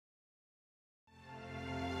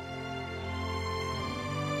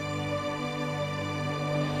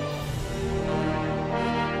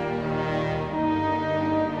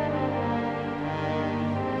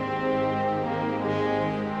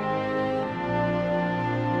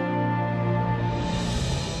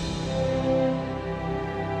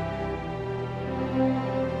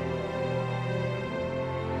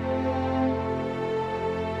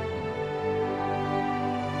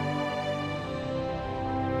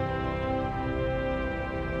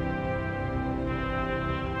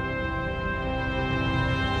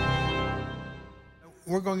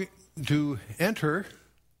we're going to enter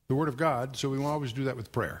the Word of God, so we will always do that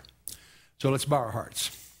with prayer. So let's bow our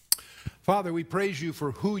hearts. Father, we praise you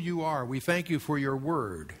for who you are. We thank you for your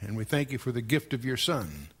Word, and we thank you for the gift of your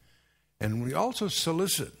Son. And we also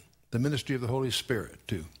solicit the ministry of the Holy Spirit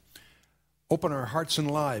to open our hearts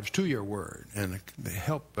and lives to your Word and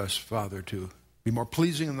help us, Father, to be more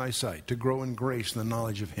pleasing in thy sight, to grow in grace and the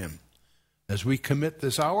knowledge of him. As we commit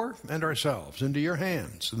this hour and ourselves into your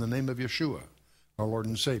hands, in the name of Yeshua, our Lord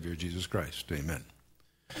and Savior, Jesus Christ. Amen.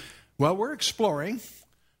 Well, we're exploring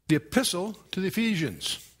the epistle to the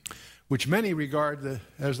Ephesians, which many regard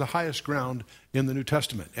as the highest ground in the New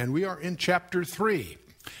Testament. And we are in chapter 3,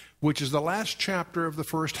 which is the last chapter of the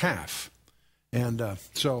first half. And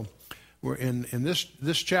so we're in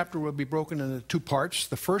this chapter will be broken into two parts.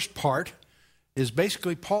 The first part is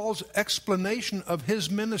basically Paul's explanation of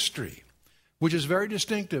his ministry, which is very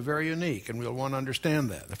distinctive, very unique, and we'll want to understand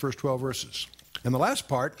that, the first 12 verses. And the last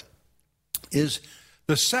part is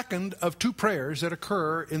the second of two prayers that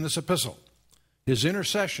occur in this epistle, his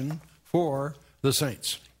intercession for the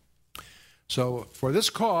saints. So, for this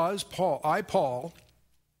cause, Paul,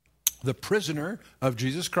 the prisoner of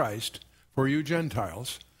Jesus Christ, for you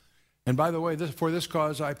Gentiles, and by the way, for this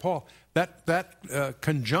cause, Paul, that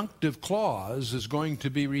conjunctive clause is going to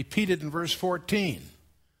be repeated in verse 14.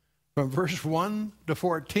 From verse 1 to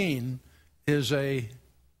 14 is a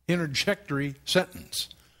interjectory sentence.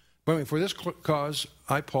 But anyway, for this cause,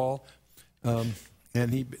 Paul, and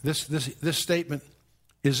this statement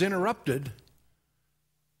is interrupted.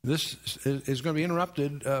 This is going to be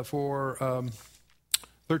interrupted for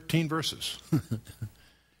 13 verses.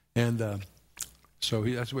 And so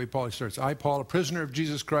that's the way Paul starts. I, Paul, a prisoner of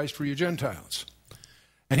Jesus Christ for you Gentiles.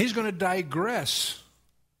 And he's going to digress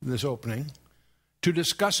this opening to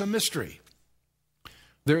discuss a mystery.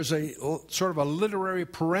 There's a sort of a literary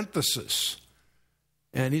parenthesis,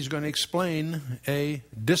 and he's going to explain a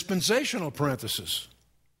dispensational parenthesis.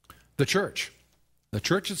 The church. The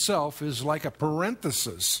church itself is like a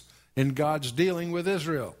parenthesis in God's dealing with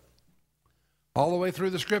Israel. All the way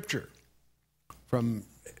through the Scripture. From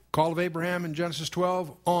call of Abraham in Genesis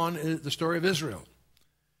 12 on is the story of Israel.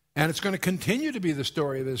 And it's going to continue to be the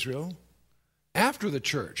story of Israel after the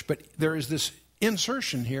church. But there is this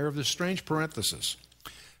insertion here of this strange parenthesis.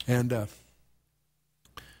 And the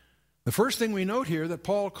first thing we note here that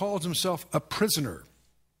Paul calls himself a prisoner.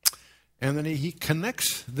 And then he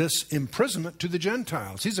connects this imprisonment to the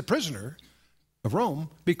Gentiles. He's a prisoner of Rome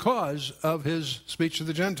because of his speech to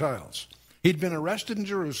the Gentiles. He'd been arrested in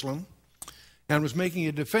Jerusalem and was making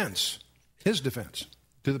a defense, his defense,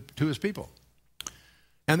 to his people.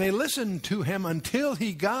 And they listened to him until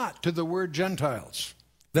he got to the word Gentiles.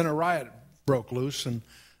 Then a riot broke loose, and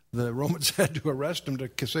the Romans had to arrest him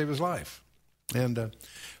to save his life. And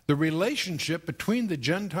the relationship between the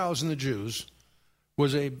Gentiles and the Jews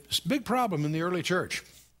was a big problem in the early church.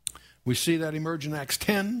 We see that emerge in Acts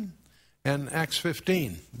 10 and Acts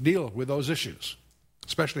 15, deal with those issues,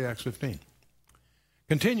 especially Acts 15.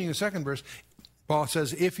 Continuing the second verse, Paul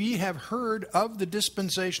says, if ye have heard of the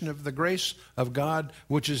dispensation of the grace of God,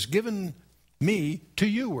 which is given me to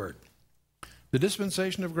you, word. The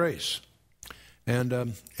dispensation of grace. And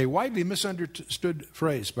a widely misunderstood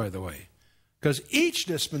phrase, by the way, because each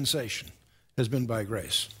dispensation has been by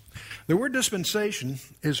grace. The word dispensation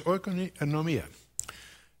is oikonomia,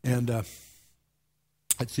 and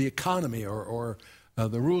it's the economy or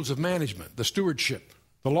the rules of management, the stewardship.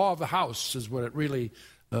 The law of the house is what it really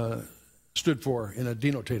stood for in a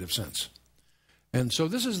denotative sense. And so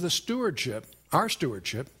this is the stewardship, our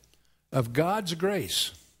stewardship, of God's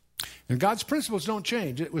grace. And God's principles don't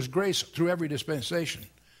change. It was grace through every dispensation.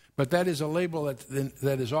 But that is a label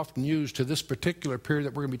that is often used to this particular period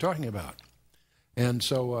that we're going to be talking about. And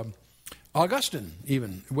so Augustine,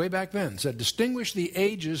 even, way back then, said, distinguish the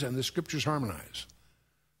ages and the Scriptures harmonize.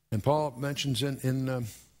 And Paul mentions in 1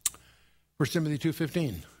 Timothy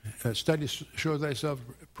 2:15, studies show thyself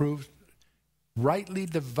approved, rightly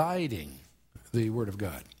dividing the Word of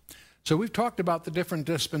God. So we've talked about the different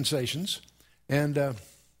dispensations, and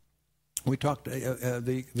we talked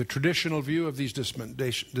the traditional view of these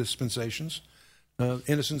dispensations,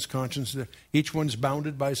 innocence, conscience. Each one's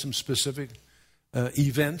bounded by some specific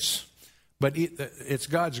events, but it's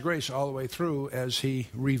God's grace all the way through as He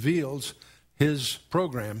reveals His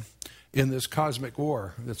program in this cosmic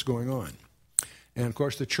war that's going on. And of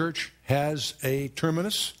course, the church has a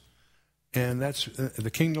terminus, and that's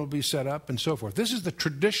the kingdom will be set up, and so forth. This is the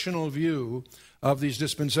traditional view of these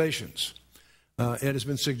dispensations. It has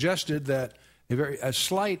been suggested that a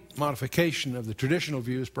slight modification of the traditional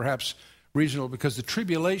view is perhaps reasonable because the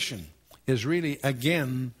tribulation is really,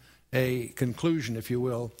 again, a conclusion, if you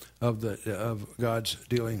will, of God's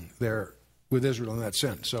dealing there with Israel in that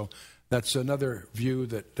sense. So that's another view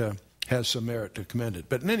that has some merit to commend it.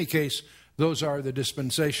 But in any case, those are the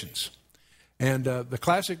dispensations. And the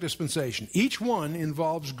classic dispensation, each one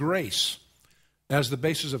involves grace as the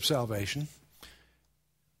basis of salvation.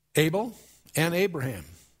 Abel and Abraham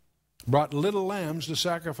brought little lambs to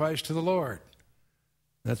sacrifice to the Lord.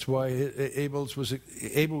 That's why Abel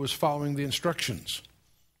was following the instructions.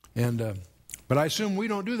 But I assume we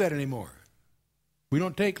don't do that anymore. We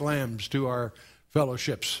don't take lambs to our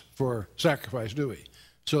fellowships for sacrifice, do we?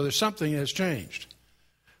 So there's something that has changed.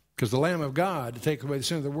 Because the Lamb of God, to take away the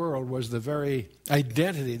sin of the world, was the very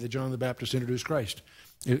identity that John the Baptist introduced Christ.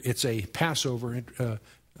 It's a Passover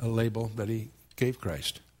a label that he gave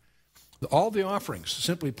Christ. All the offerings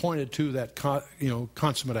simply pointed to that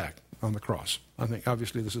consummate act on the cross. I think,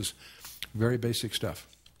 obviously, this is very basic stuff.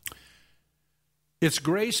 It's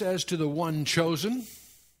grace as to the one chosen.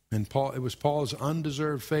 And it was Paul's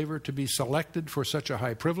undeserved favor to be selected for such a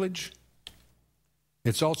high privilege.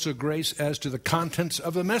 It's also grace as to the contents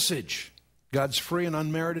of the message, God's free and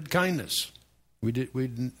unmerited kindness.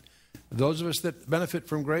 Those of us that benefit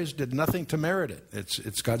from grace did nothing to merit it.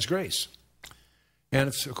 It's God's grace. And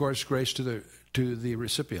it's, of course, grace to the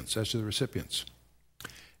recipients, as to the recipients.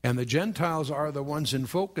 And the Gentiles are the ones in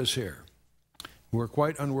focus here, who are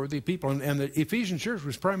quite unworthy people. And the Ephesian church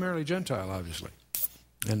was primarily Gentile, obviously.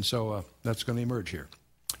 And so that's going to emerge here.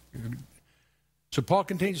 So Paul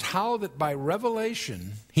continues, how that by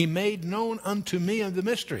revelation he made known unto me the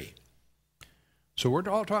mystery. So we're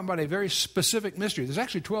all talking about a very specific mystery. There's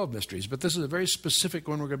actually 12 mysteries, but this is a very specific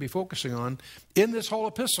one we're going to be focusing on in this whole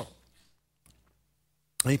epistle.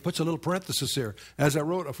 And he puts a little parenthesis here. As I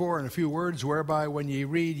wrote afore in a few words, whereby when ye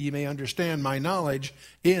read, ye may understand my knowledge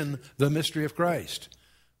in the mystery of Christ.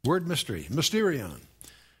 Word mystery, mysterion.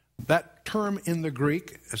 That term in the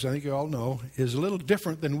Greek, as I think you all know, is a little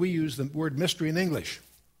different than we use the word mystery in English.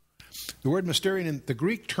 The word mysterion in the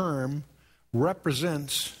Greek term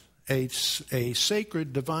represents a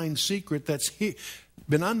sacred divine secret that's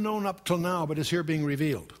been unknown up till now, but is here being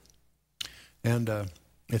revealed. And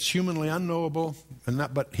it's humanly unknowable,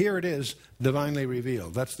 but here it is, divinely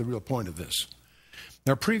revealed. That's the real point of this.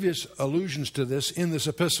 There are previous allusions to this in this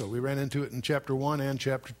epistle. We ran into it in chapter 1 and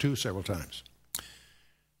chapter 2 several times.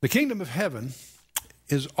 The kingdom of heaven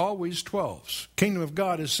is always 12. Kingdom of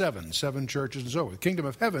God is 7 churches and so forth. The kingdom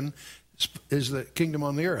of heaven is the kingdom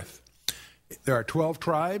on the earth. There are 12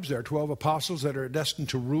 tribes. There are 12 apostles that are destined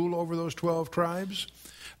to rule over those 12 tribes.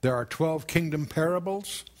 There are 12 kingdom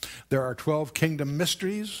parables. There are 12 kingdom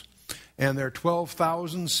mysteries. And there are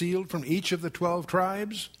 12,000 sealed from each of the 12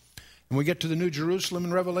 tribes. When we get to the New Jerusalem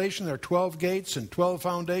in Revelation, there are 12 gates and 12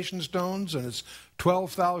 foundation stones, and it's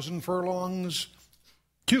 12,000 furlongs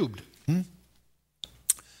cubed.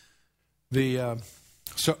 The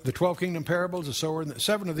 12 kingdom parables are so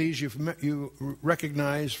 7 of these you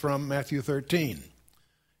recognize from Matthew 13.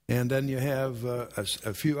 And then you have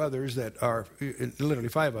a few others that are, literally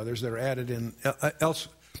 5 others that are added in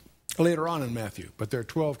later on in Matthew. But there are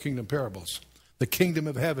 12 kingdom parables. The kingdom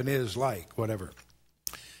of heaven is like whatever.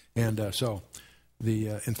 And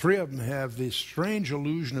and 3 of them have this strange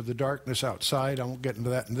illusion of the darkness outside. I won't get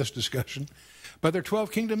into that in this discussion. But there are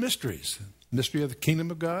 12 kingdom mysteries. Mystery of the kingdom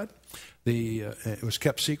of God. It was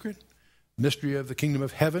kept secret. Mystery of the kingdom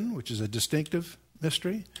of heaven, which is a distinctive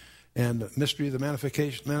mystery. And mystery of the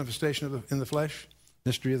manifestation in the flesh.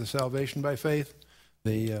 Mystery of the salvation by faith.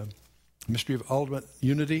 The mystery of ultimate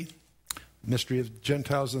unity. Mystery of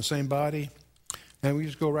Gentiles in the same body. And we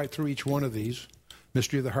just go right through each one of these.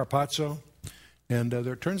 Mystery of the harpazo. And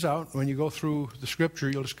there it turns out, when you go through the scripture,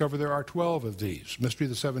 you'll discover there are 12 of these. Mystery of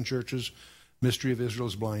the 7 churches. Mystery of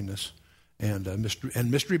Israel's blindness. And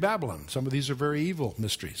Mystery Babylon. Some of these are very evil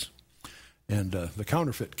mysteries. And the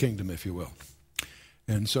counterfeit kingdom, if you will.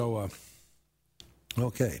 And so,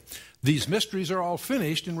 okay. These mysteries are all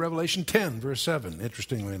finished in Revelation 10, verse 7,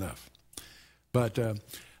 interestingly enough. But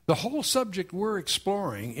the whole subject we're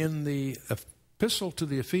exploring in the epistle to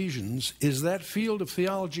the Ephesians is that field of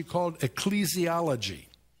theology called ecclesiology,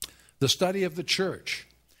 the study of the church.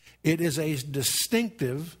 It is a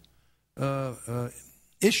distinctive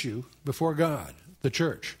issue before God, the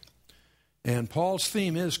church. And Paul's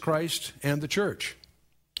theme is Christ and the church.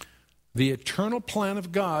 The eternal plan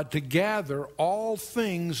of God to gather all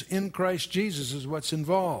things in Christ Jesus is what's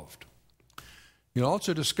involved. You'll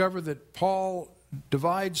also discover that Paul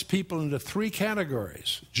divides people into 3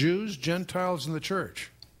 categories: Jews, Gentiles, and the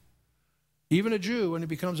church. Even a Jew, when he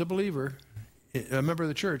becomes a believer, a member of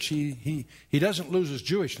the church, he doesn't lose his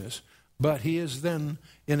Jewishness, but he is then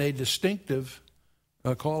in a distinctive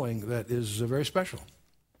calling that is very special.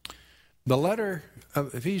 The letter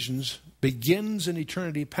of Ephesians begins in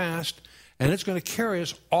eternity past, and it's going to carry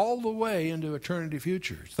us all the way into eternity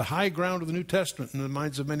future. It's the high ground of the New Testament in the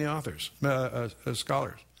minds of many authors,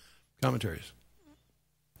 scholars, commentaries.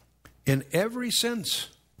 In every sense,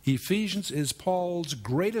 Ephesians is Paul's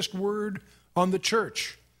greatest word on the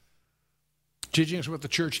church, teaching us what the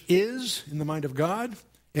church is in the mind of God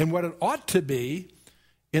and what it ought to be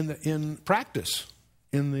in practice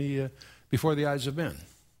before the eyes of men.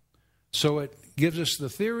 So it gives us the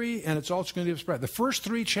theory, and it's also going to give us practice. The first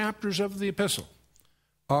 3 chapters of the epistle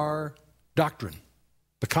are doctrine,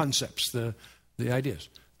 the concepts, the ideas.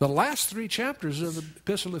 The last 3 chapters of the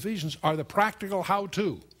epistle of Ephesians are the practical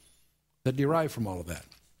how-to that derive from all of that.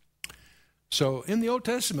 So in the Old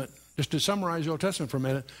Testament, just to summarize the Old Testament for a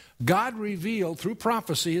minute, God revealed through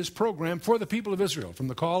prophecy his program for the people of Israel, from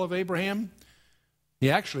the call of Abraham. He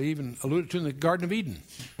actually even alluded to in the Garden of Eden,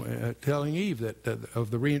 telling Eve that of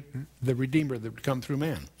the Redeemer that would come through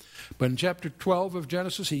man. But in chapter 12 of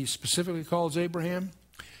Genesis, he specifically calls Abraham,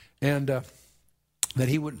 and that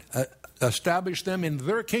he would establish them in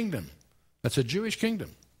their kingdom. That's a Jewish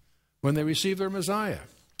kingdom, when they receive their Messiah.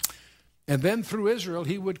 And then through Israel,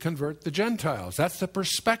 he would convert the Gentiles. That's the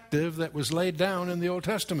perspective that was laid down in the Old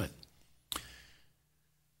Testament.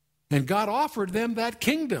 And God offered them that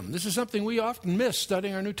kingdom. This is something we often miss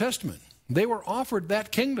studying our New Testament. They were offered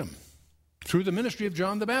that kingdom through the ministry of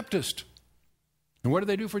John the Baptist. And what did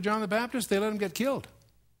they do for John the Baptist? They let him get killed.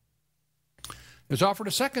 It was offered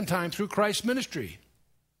a second time through Christ's ministry.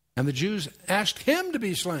 And the Jews asked him to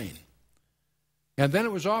be slain. And then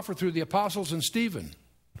it was offered through the apostles and Stephen,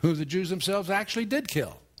 who the Jews themselves actually did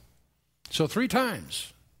kill. So 3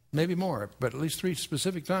 times, maybe more, but at least 3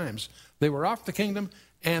 specific times, they were offered the kingdom,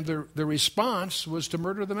 and the response was to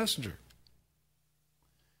murder the messenger.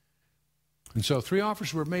 And so 3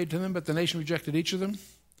 offers were made to them, but the nation rejected each of them.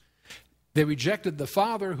 They rejected the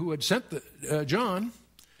Father who had sent John.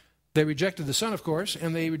 They rejected the Son, of course,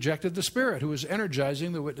 and they rejected the Spirit who was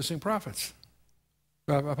energizing the witnessing prophets,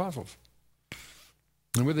 apostles.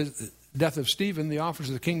 And with the death of Stephen, the offers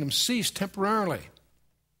of the kingdom ceased temporarily.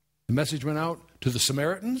 The message went out to the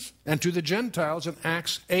Samaritans and to the Gentiles in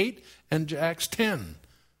Acts 8 and Acts 10.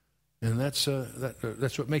 And that's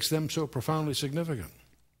what makes them so profoundly significant.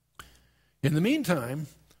 In the meantime,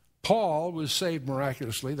 Paul was saved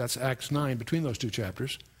miraculously. That's Acts 9, between those 2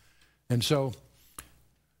 chapters. And so,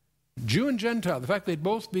 Jew and Gentile, the fact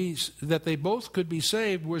that they both could be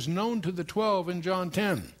saved was known to the 12 in John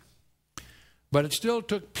 10. But it still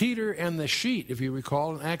took Peter and the sheet, if you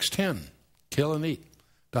recall, in Acts 10, kill and eat,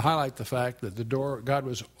 to highlight the fact that God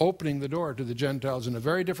was opening the door to the Gentiles in a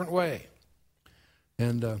very different way.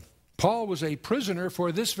 And Paul was a prisoner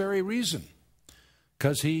for this very reason,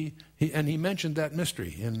 because he mentioned that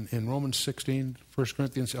mystery in Romans 16, 1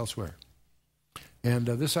 Corinthians, elsewhere. And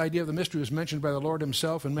this idea of the mystery was mentioned by the Lord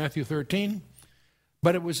himself in Matthew 13.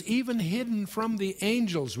 But it was even hidden from the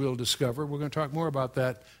angels, we'll discover. We're going to talk more about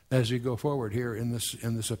that as we go forward here in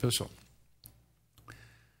this epistle.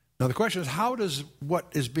 Now the question is, how does what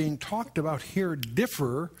is being talked about here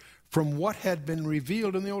differ from what had been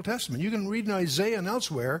revealed in the Old Testament? You can read in Isaiah and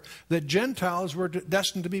elsewhere that Gentiles were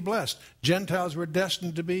destined to be blessed. Gentiles were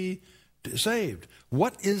destined to be saved.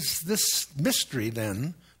 What is this mystery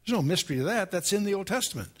then? There's no mystery to that. That's in the Old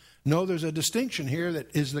Testament. No, there's a distinction here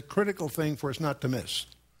that is the critical thing for us not to miss.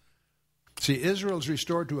 See, Israel is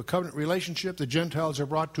restored to a covenant relationship. The Gentiles are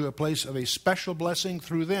brought to a place of a special blessing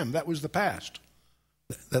through them. That was the past,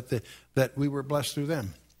 that we were blessed through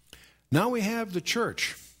them. Now we have the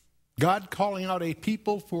church. God calling out a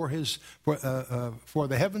people for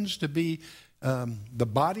the heavens to be the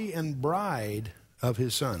body and bride of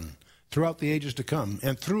his Son throughout the ages to come,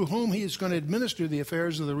 and through whom he is going to administer the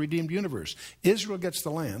affairs of the redeemed universe. Israel gets the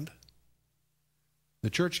land. The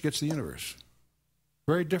church gets the universe.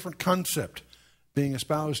 Very different concept being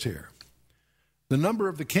espoused here. The number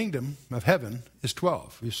of the kingdom of heaven is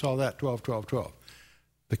 12. You saw that, 12, 12, 12.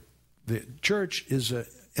 The church is an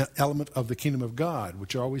element of the kingdom of God,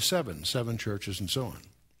 which are always 7 churches and so on.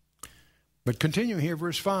 But continue here,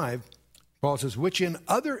 verse 5, Paul says, which in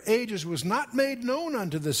other ages was not made known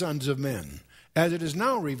unto the sons of men, as it is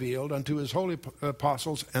now revealed unto his holy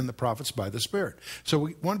apostles and the prophets by the Spirit. So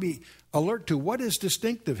we want to be alert to what is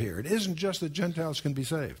distinctive here. It isn't just that Gentiles can be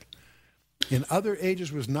saved. In other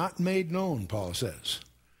ages was not made known, Paul says.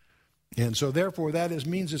 And so therefore that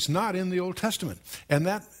means it's not in the Old Testament. And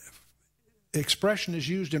that expression is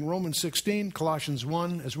used in Romans 16, Colossians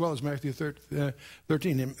 1, as well as Matthew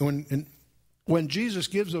 13. When Jesus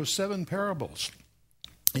gives those 7 parables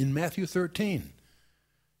in Matthew 13,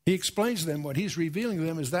 He explains to them what he's revealing to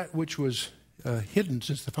them is that which was hidden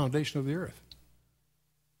since the foundation of the earth.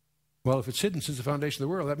 Well, if it's hidden since the foundation of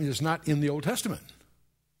the world, that means it's not in the Old Testament,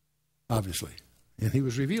 obviously. And he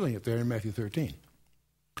was revealing it there in Matthew 13.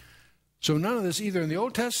 So none of this either in the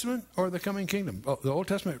Old Testament or the coming kingdom. The Old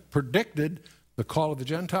Testament predicted the call of the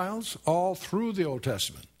Gentiles all through the Old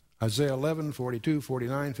Testament. Isaiah 11, 42,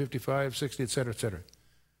 49, 55, 60, etc., etc.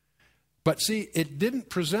 But see, it didn't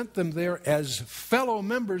present them there as fellow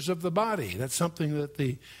members of the body. That's something that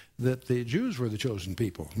the Jews were the chosen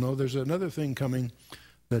people. No, there's another thing coming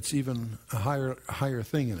that's even a higher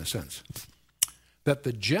thing in a sense. That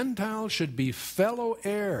the Gentiles should be fellow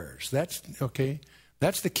heirs. That's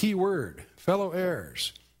the key word, fellow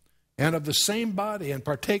heirs. And of the same body and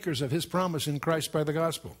partakers of his promise in Christ by the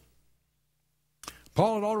gospel.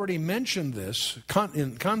 Paul had already mentioned this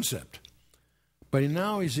in concept. But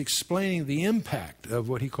now he's explaining the impact of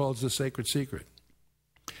what he calls the sacred secret.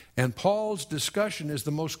 And Paul's discussion is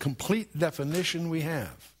the most complete definition we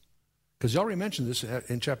have. Because he already mentioned this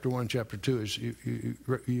in chapter 1, chapter 2, as you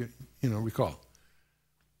recall.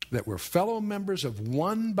 That we're fellow members of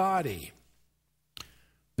one body.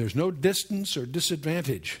 There's no distance or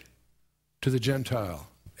disadvantage to the Gentile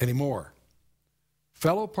anymore.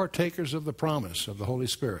 Fellow partakers of the promise of the Holy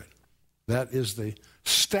Spirit. That is the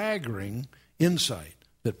staggering insight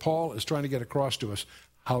that Paul is trying to get across to us,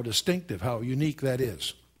 how distinctive, how unique that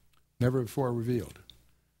is. Never before revealed.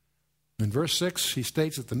 In verse 6, he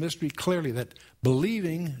states that the mystery clearly that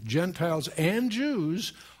believing Gentiles and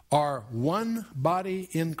Jews are one body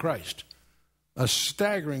in Christ. A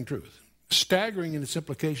staggering truth. Staggering in its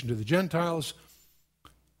implication to the Gentiles.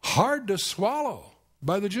 Hard to swallow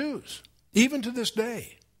by the Jews. Even to this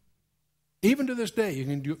day. Even to this day, you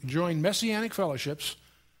can join messianic fellowships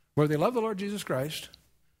where they love the Lord Jesus Christ,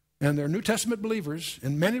 and they're New Testament believers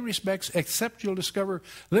in many respects, except you'll discover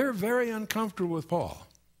they're very uncomfortable with Paul.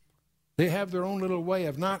 They have their own little way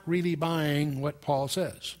of not really buying what Paul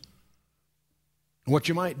says. What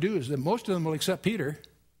you might do is that most of them will accept Peter,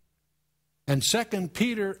 and 2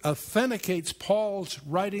 Peter authenticates Paul's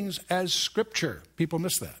writings as Scripture. People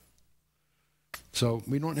miss that. So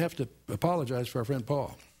we don't have to apologize for our friend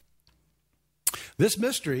Paul. This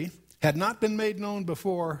mystery had not been made known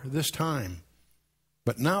before this time.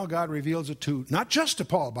 But now God reveals it to, not just to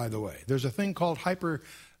Paul, by the way. There's a thing called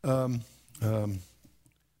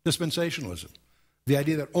dispensationalism. The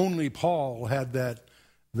idea that only Paul had that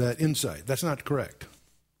insight. That's not correct.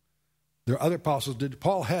 There are other apostles did.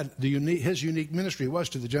 Paul had his unique ministry was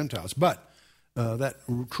to the Gentiles. But that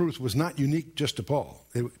truth was not unique just to Paul.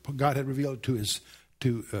 God had revealed it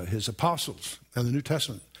to his apostles and the New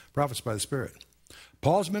Testament prophets by the Spirit.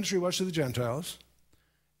 Paul's ministry was to the Gentiles,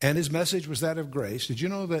 and his message was that of grace. Did you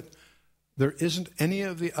know that there isn't any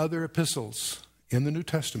of the other epistles in the New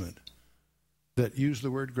Testament that use the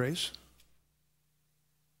word grace?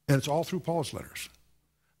 And it's all through Paul's letters.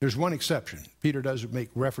 There's one exception. Peter does make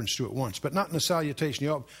reference to it once, but not in the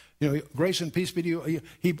salutation. Grace and peace be to you.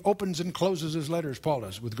 He opens and closes his letters, Paul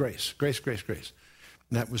does, with grace. Grace, grace, grace.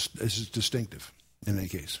 And this is distinctive in any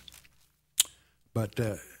case. But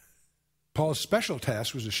Paul's special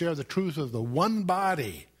task was to share the truth of the one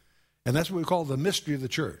body. And that's what we call the mystery of the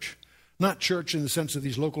church. Not church in the sense of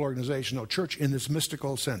these local organizations. No, church in this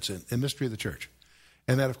mystical sense, in mystery of the church.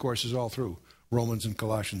 And that, of course, is all through Romans and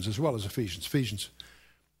Colossians as well as Ephesians.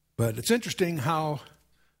 But it's interesting how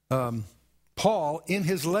Paul, in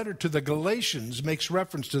his letter to the Galatians, makes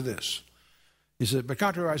reference to this. He said, but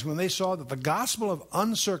contrariwise, when they saw that the gospel of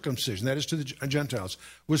uncircumcision, that is to the Gentiles,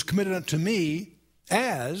 was committed unto me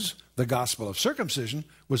as the gospel of circumcision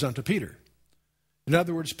was unto Peter. In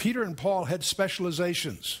other words, Peter and Paul had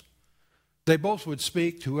specializations. They both would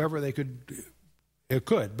speak to whoever they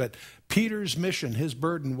could, but Peter's mission, his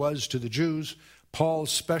burden was to the Jews.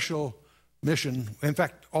 Paul's special mission, in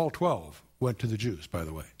fact, all 12 went to the Jews, by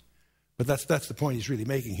the way. But that's the point he's really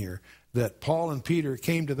making here, that Paul and Peter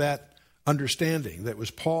came to that understanding that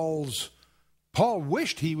was Paul's. Paul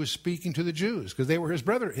wished he was speaking to the Jews because they were his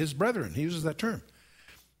brethren. He uses that term.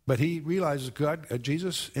 But he realizes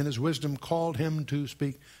Jesus, in his wisdom, called him to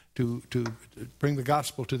speak, to bring the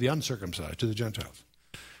gospel to the uncircumcised, to the Gentiles.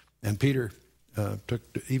 And Peter took,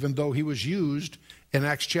 even though he was used in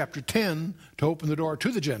Acts chapter 10 to open the door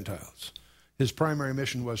to the Gentiles, his primary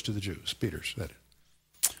mission was to the Jews. Peter said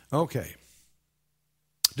it. Okay.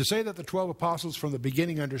 To say that the 12 apostles from the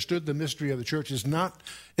beginning understood the mystery of the church is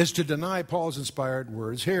to deny Paul's inspired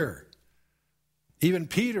words here. Even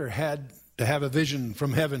Peter had to have a vision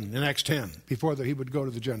from heaven in Acts 10 before he would go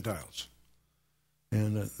to the Gentiles.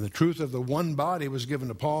 And the truth of the one body was given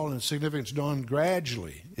to Paul, and its significance dawned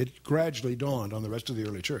gradually. It gradually dawned on the rest of the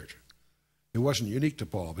early church. It wasn't unique to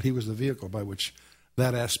Paul, but he was the vehicle by which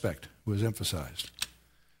that aspect was emphasized.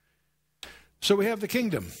 So we have the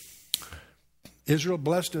kingdom. Israel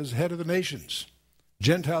blessed as head of the nations.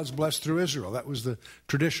 Gentiles blessed through Israel. That was the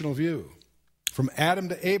traditional view. From Adam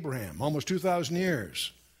to Abraham, almost 2,000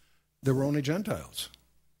 years, there were only Gentiles.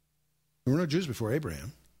 There were no Jews before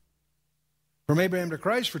Abraham. From Abraham to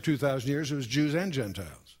Christ for 2,000 years, it was Jews and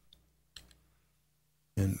Gentiles.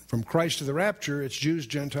 And from Christ to the rapture, it's Jews,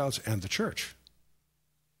 Gentiles, and the church.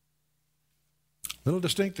 Little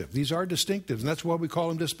distinctive. These are distinctive, and that's why we call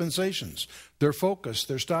them dispensations. Their focus,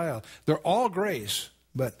 their style. They're all grace,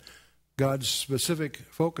 but God's specific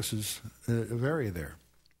focuses vary there.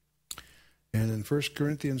 And in 1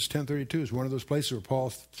 Corinthians 10:32 is one of those places where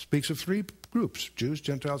Paul speaks of three groups, Jews,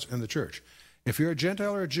 Gentiles, and the church. If you're a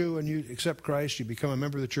Gentile or a Jew and you accept Christ, you become a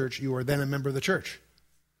member of the church, you are then a member of the church.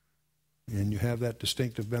 And you have that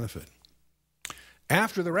distinctive benefit.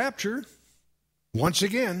 After the rapture, once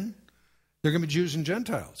again, they're going to be Jews and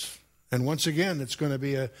Gentiles. And once again, it's going to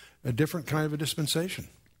be a different kind of a dispensation.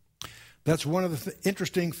 That's one of the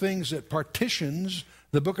interesting things that partitions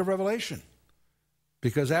the book of Revelation.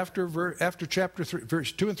 Because after chapter 3,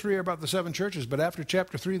 verse 2 and 3 are about the seven churches, but after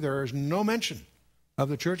chapter 3, there is no mention of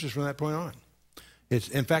the churches from that point on.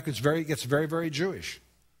 In fact, it gets very, very Jewish.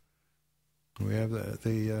 We have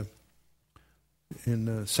in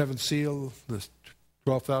the seventh seal, the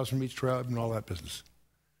 12,000 from each tribe and all that business.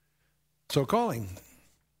 So calling.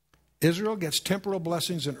 Israel gets temporal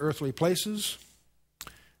blessings in earthly places,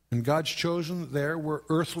 and God's chosen there were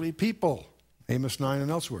earthly people, Amos 9 and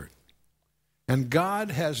elsewhere. And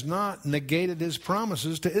God has not negated his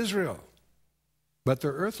promises to Israel, but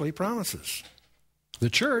they're earthly promises. The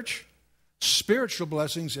church, spiritual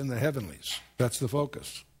blessings in the heavenlies. That's the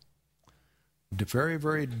focus. Very,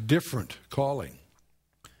 very different calling.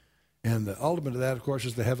 And the ultimate of that, of course,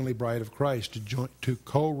 is the heavenly bride of Christ to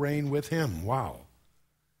co-reign with him. Wow.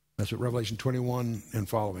 That's what Revelation 21 and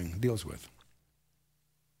following deals with.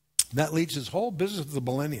 That leads to this whole business of the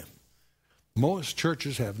millennium. Most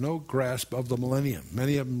churches have no grasp of the millennium.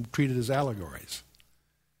 Many of them treat it as allegories.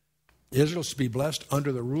 Israel is to be blessed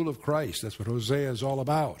under the rule of Christ. That's what Hosea is all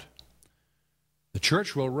about. The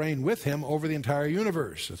church will reign with him over the entire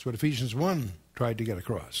universe. That's what Ephesians 1 tried to get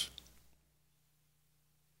across.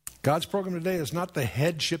 God's program today is not the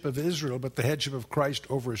headship of Israel, but the headship of Christ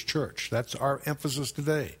over his church. That's our emphasis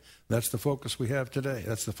today. That's the focus we have today.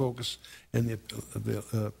 That's the focus in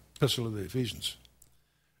the epistle of the Ephesians.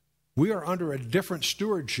 We are under a different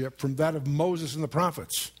stewardship from that of Moses and the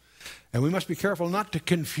prophets. And we must be careful not to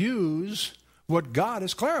confuse what God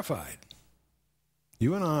has clarified.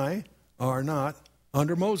 You and I are not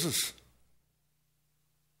under Moses.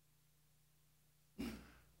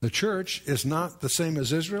 The church is not the same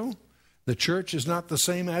as Israel. The church is not the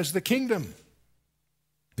same as the kingdom.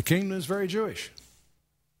 The kingdom is very Jewish.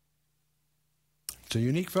 It's a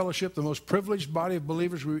unique fellowship, the most privileged body of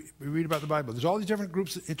believers we read about the Bible. There's all these different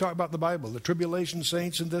groups that talk about the Bible, the tribulation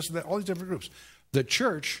saints and this and that, all these different groups. The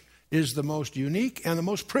church is the most unique and the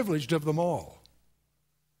most privileged of them all.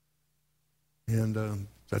 And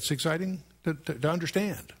that's exciting to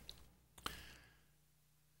understand.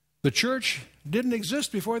 The church didn't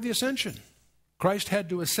exist before the ascension. Christ had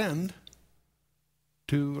to ascend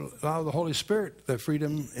to allow the Holy Spirit the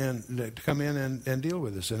freedom and to come in and deal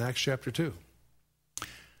with us in Acts chapter 2.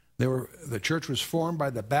 The church was formed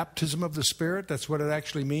by the baptism of the Spirit. That's what it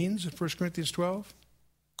actually means in 1 Corinthians 12.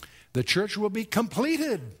 The church will be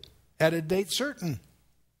completed at a date certain.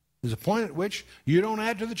 There's a point at which you don't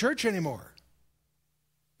add to the church anymore.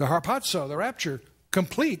 The harpazo, the rapture,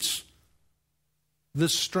 completes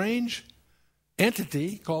this strange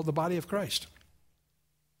entity called the body of Christ.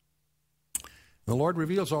 The Lord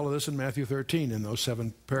reveals all of this in Matthew 13 in those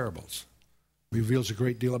 7 parables. Reveals a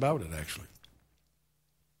great deal about it, actually.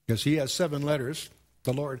 Because he has 7 letters,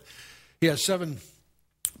 the Lord. He has 7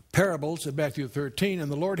 parables in Matthew 13,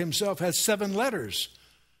 and the Lord himself has 7 letters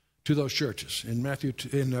to those churches in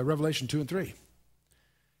Revelation 2 and 3.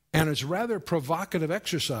 And it's a rather provocative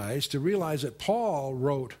exercise to realize that Paul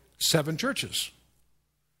wrote 7 churches.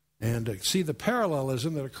 And to see the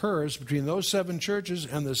parallelism that occurs between those 7 churches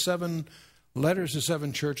and the 7 letters to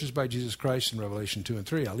 7 churches by Jesus Christ in Revelation 2 and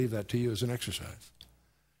 3. I'll leave that to you as an exercise.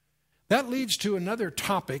 That leads to another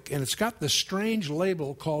topic, and it's got this strange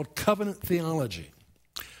label called covenant theology.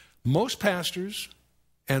 Most pastors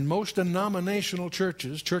and most denominational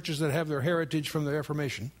churches that have their heritage from the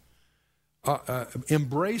Reformation,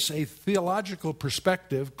 embrace a theological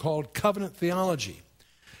perspective called covenant theology.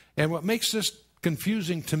 And what makes this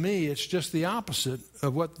confusing to me. It's just the opposite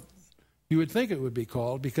of what you would think it would be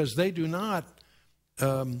called, because they do not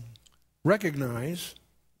recognize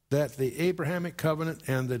that the Abrahamic covenant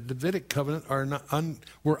and the Davidic covenant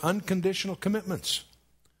were unconditional commitments.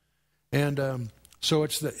 And so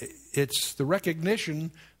it's the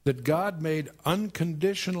recognition that God made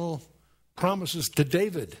unconditional promises to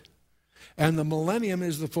David. And the millennium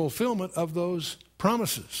is the fulfillment of those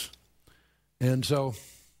promises. And so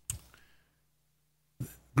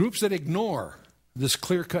groups that ignore this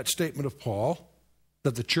clear-cut statement of Paul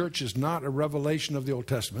that the church is not a revelation of the Old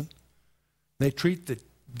Testament, they treat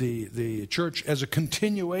the church as a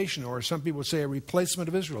continuation, or some people say a replacement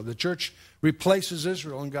of Israel. The church replaces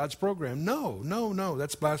Israel in God's program. No,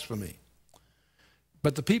 that's blasphemy.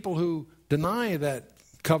 But the people who deny that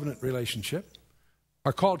covenant relationship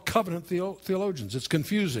are called covenant theologians. It's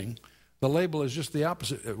confusing. The label is just the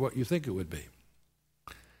opposite of what you think it would be.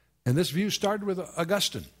 And this view started with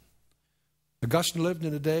Augustine. Augustine lived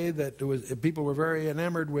in a day that people were very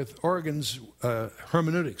enamored with Origen's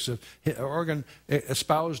hermeneutics. Origen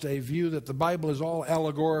espoused a view that the Bible is all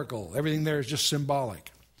allegorical. Everything there is just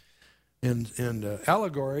symbolic. And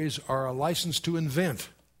allegories are a license to invent.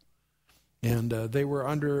 And they were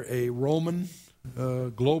under a Roman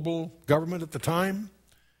global government at the time.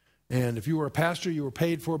 And if you were a pastor, you were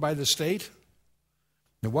paid for by the state.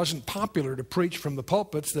 It wasn't popular to preach from the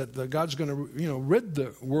pulpits that God's going to, rid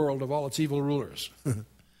the world of all its evil rulers.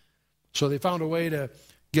 So they found a way to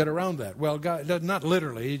get around that. Well, God, not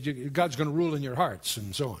literally. God's going to rule in your hearts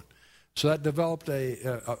and so on. So that developed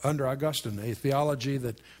under Augustine, a theology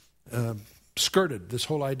that skirted this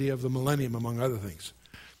whole idea of the millennium, among other things.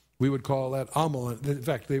 We would call that amillennial. In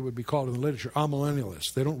fact, they would be called in the literature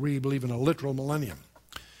amillennialists. They don't really believe in a literal millennium.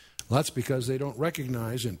 Well, that's because they don't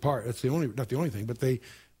recognize, in part, that's not the only thing, but they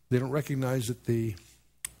don't recognize that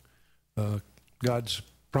God's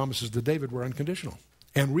promises to David were unconditional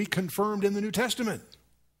and reconfirmed in the New Testament.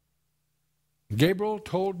 Gabriel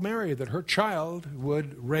told Mary that her child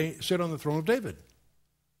would sit on the throne of David.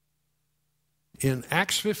 In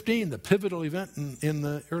Acts 15, the pivotal event in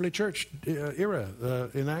the early church era,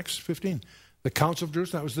 in Acts 15, the Council of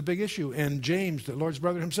Jerusalem, that was the big issue. And James, the Lord's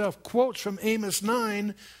brother himself, quotes from Amos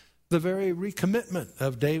 9, the very recommitment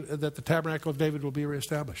of David, that the tabernacle of David will be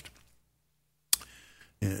reestablished,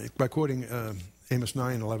 by quoting Amos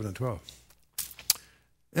 9, 11, and 12.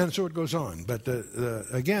 And so it goes on. But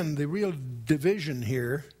again, the real division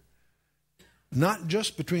here, not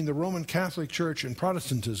just between the Roman Catholic Church and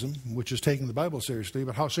Protestantism, which is taking the Bible seriously,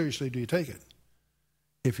 but how seriously do you take it?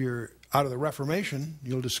 If you're out of the Reformation,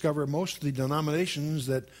 you'll discover most of the denominations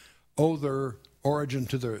that owe their origin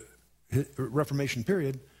to the Reformation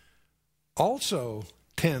period also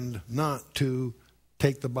tend not to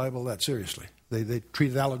take the Bible that seriously. They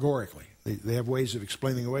treat it allegorically. They have ways of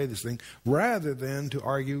explaining away this thing rather than to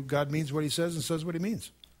argue God means what he says and says what he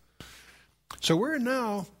means. So we're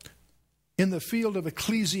now in the field of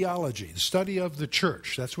ecclesiology, the study of the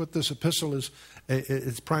church. That's what this epistle is,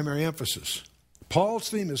 its primary emphasis. Paul's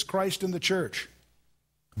theme is Christ in the church.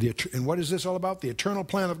 And what is this all about? The eternal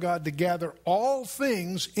plan of God to gather all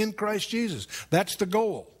things in Christ Jesus. That's the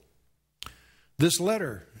goal. This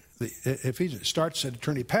letter, the Ephesians, starts at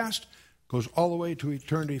eternity past, goes all the way to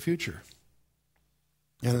eternity future.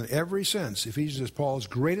 And in every sense, Ephesians is Paul's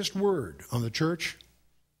greatest word on the church,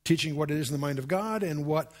 teaching what it is in the mind of God and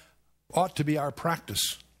what ought to be our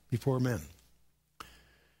practice before men.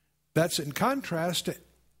 That's in contrast to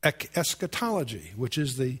eschatology, which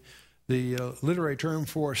is the literary term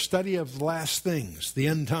for study of the last things, the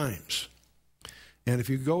end times. And if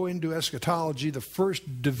you go into eschatology, the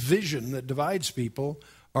first division that divides people,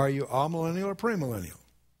 are you amillennial or premillennial?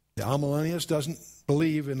 The amillennialist doesn't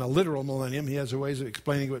believe in a literal millennium. He has ways of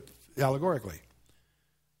explaining it allegorically.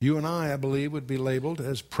 You and I believe, would be labeled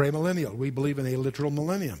as premillennial. We believe in a literal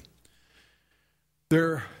millennium.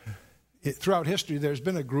 Throughout history, there's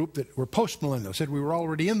been a group that were postmillennial, said we were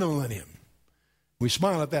already in the millennium. We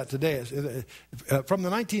smile at that today. From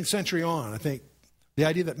the 19th century on, I think, the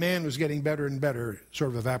idea that man was getting better and better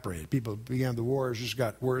sort of evaporated. People began, the wars just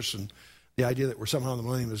got worse, and the idea that we're somehow in the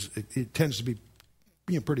millennium, it tends to be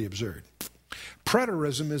pretty absurd.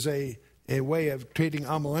 Preterism is a way of treating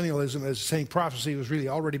amillennialism as saying prophecy was really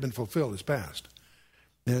already been fulfilled, it's past.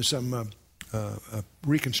 There's some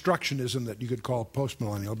reconstructionism that you could call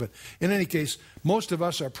postmillennial. But in any case, most of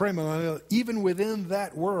us are premillennial. Even within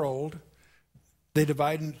that world, they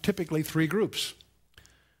divide in typically three groups.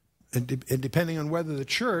 And depending on whether the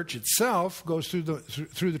church itself goes through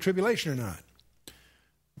the tribulation or not.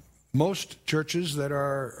 Most churches that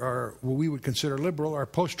are what we would consider liberal are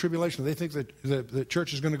post-tribulation. They think that the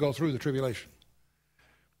church is going to go through the tribulation.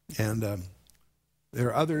 And there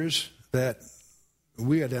are others that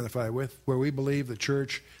we identify with where we believe the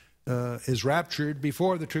church is raptured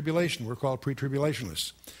before the tribulation. We're called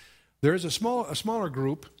pre-tribulationists. There is a smaller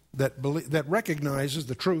group that recognizes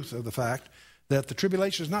the truth of the fact that the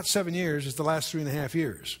tribulation is not 7 years, it's the last 3.5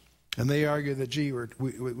 years. And they argue that,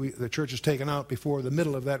 the church is taken out before the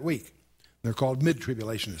middle of that week. They're called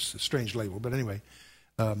mid-tribulationists, a strange label, but anyway.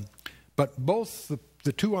 But both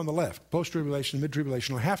the two on the left, post-tribulation and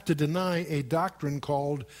mid-tribulation, have to deny a doctrine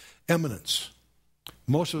called imminence.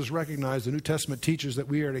 Most of us recognize the New Testament teaches that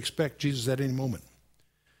we are to expect Jesus at any moment.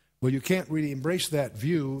 Well, you can't really embrace that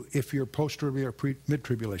view if you're post-tribulation or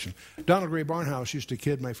mid-tribulation. Donald Gray Barnhouse used to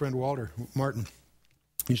kid my friend Walter Martin.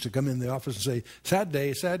 He used to come in the office and say, sad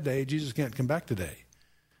day, Jesus can't come back today.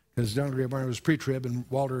 Because Donald Gray Barnhouse was pre-trib, and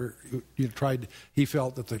Walter he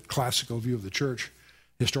felt that the classical view of the church,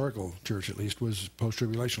 historical church at least, was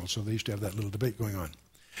post-tribulational. So they used to have that little debate going on.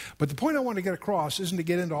 But the point I want to get across isn't to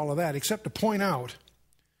get into all of that, except to point out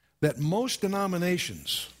that most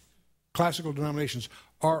denominations, classical denominations,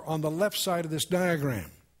 are on the left side of this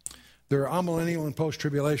diagram. They're amillennial and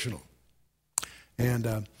post-tribulational.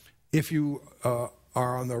 And if you are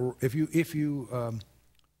on the,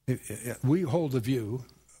 we hold the view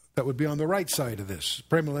that would be on the right side of this,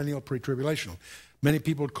 premillennial, pre-tribulational. Many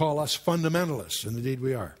people would call us fundamentalists, and indeed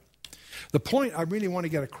we are. The point I really want to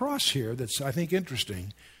get across here that's, I think,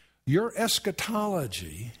 interesting, your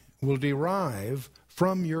eschatology will derive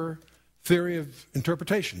from your theory of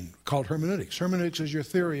interpretation called hermeneutics. Hermeneutics is your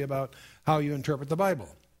theory about how you interpret the Bible.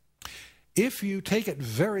 If you take it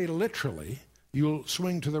very literally, you'll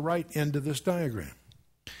swing to the right end of this diagram.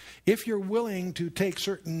 If you're willing to take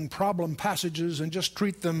certain problem passages and just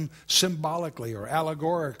treat them symbolically or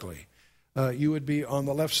allegorically, you would be on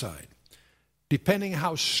the left side. Depending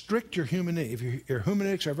how strict your hermeneutics, if your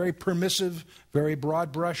hermeneutics are very permissive, very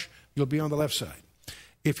broad brush, you'll be on the left side.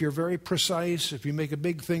 If you're very precise, if you make a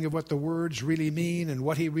big thing of what the words really mean and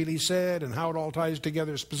what he really said and how it all ties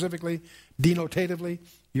together specifically, denotatively,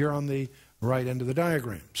 you're on the right end of the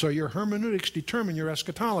diagram. So your hermeneutics determine your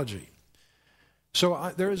eschatology.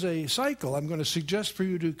 So there is a cycle I'm going to suggest for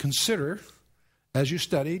you to consider as you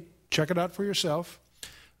study. Check it out for yourself.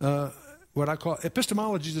 What I call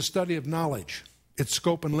epistemology is the study of knowledge, its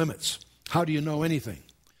scope and limits. How do you know anything?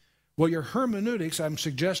 Well, your hermeneutics, I'm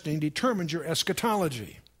suggesting, determines your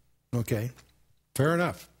eschatology. Okay? Fair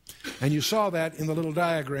enough. And you saw that in the little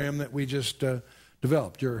diagram that we just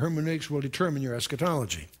developed. Your hermeneutics will determine your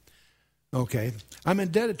eschatology. Okay? I'm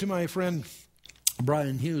indebted to my friend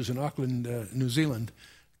Brian Hughes in Auckland, New Zealand,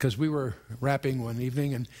 because we were rapping one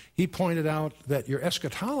evening, and he pointed out that your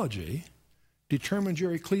eschatology determines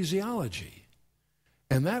your ecclesiology.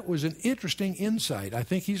 And that was an interesting insight. I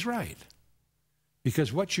think he's right.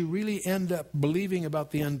 Because what you really end up believing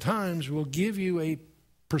about the end times will give you a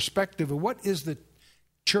perspective of what is the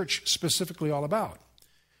church specifically all about.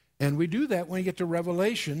 And we do that when you get to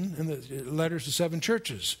Revelation and the letters to 7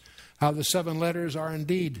 churches, how the 7 letters are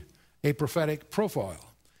indeed a prophetic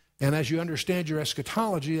profile. And as you understand your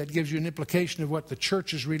eschatology, that gives you an implication of what the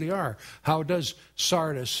churches really are. How does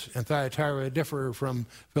Sardis and Thyatira differ from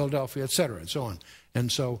Philadelphia, etc., and so on.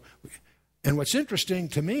 And what's interesting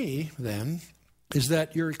to me, then, is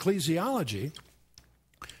that your ecclesiology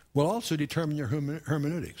will also determine your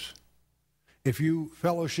hermeneutics. If you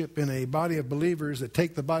fellowship in a body of believers that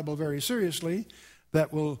take the Bible very seriously,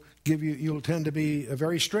 that will give you, you'll tend to be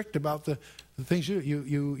very strict about the things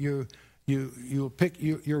you're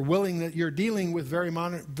willing that you're dealing with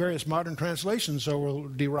various modern translations, so will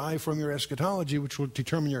derive from your eschatology, which will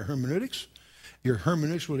determine your hermeneutics. Your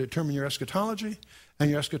hermeneutics will determine your eschatology, and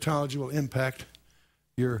your eschatology will impact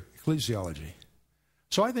your ecclesiology.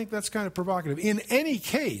 So I think that's kind of provocative. In any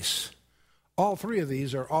case, all 3 of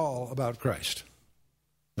these are all about Christ.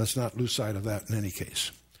 Let's not lose sight of that in any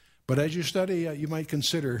case. But as you study, you might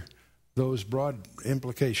consider those broad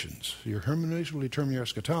implications. Your hermeneutics will determine your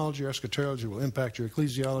eschatology will impact your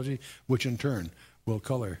ecclesiology, which in turn will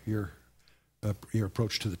color your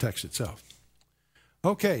approach to the text itself.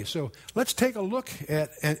 Okay, so let's take a look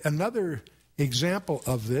at another example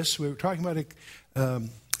of this. We were talking about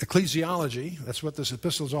ecclesiology. That's what this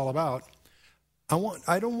epistle is all about.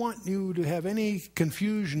 I don't want you to have any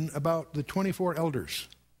confusion about the 24 elders.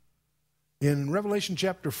 In Revelation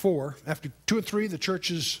chapter 4, after 2 and 3, the church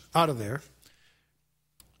is out of there.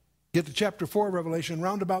 Get to chapter 4 of Revelation.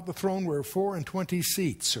 Round about the throne were 24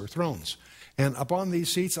 seats or thrones. And upon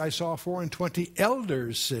these seats I saw 24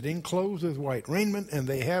 elders sitting, clothed with white raiment, and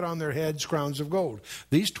they had on their heads crowns of gold.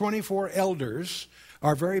 These 24 elders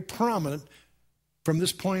are very prominent from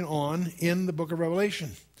this point on in the book of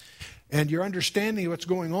Revelation. And your understanding of what's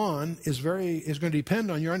going on is going to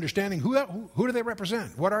depend on your understanding who do they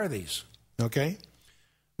represent? What are these? Okay?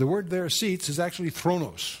 The word there, seats, is actually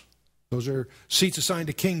thronos. Those are seats assigned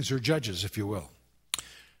to kings or judges, if you will.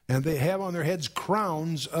 And they have on their heads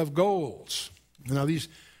crowns of gold.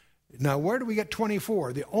 Now, where do we get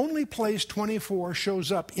 24? The only place 24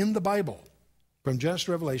 shows up in the Bible from Genesis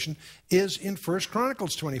to Revelation is in 1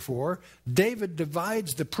 Chronicles 24. David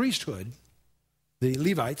divides the priesthood, the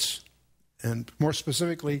Levites, and more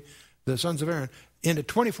specifically the sons of Aaron, into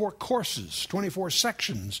 24 courses, 24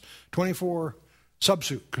 sections, 24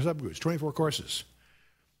 subgroups, 24 courses.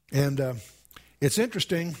 And it's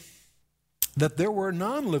interesting that there were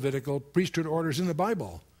non-Levitical priesthood orders in the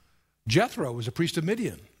Bible. Jethro was a priest of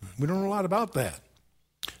Midian. We don't know a lot about that.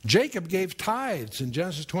 Jacob gave tithes in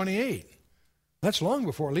Genesis 28. That's long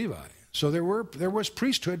before Levi. So there was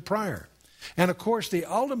priesthood prior. And of course, the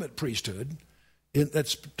ultimate priesthood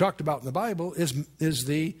that's talked about in the Bible is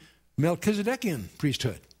the Melchizedekian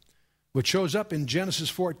priesthood, which shows up in Genesis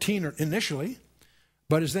 14 initially,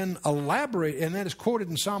 but is then elaborated, and that is quoted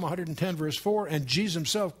in Psalm 110, verse 4, and Jesus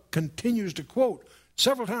himself continues to quote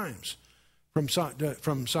several times from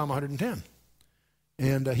Psalm 110.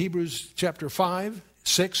 And Hebrews chapter 5,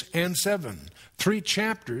 6, and 7. 3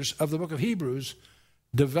 chapters of the book of Hebrews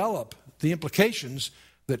develop the implications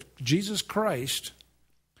that Jesus Christ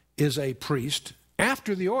is a priest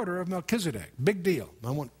after the order of Melchizedek. Big deal.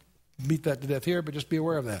 I won't beat that to death here, but just be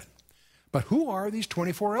aware of that. But who are these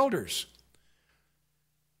 24 elders?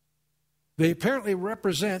 They apparently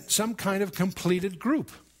represent some kind of completed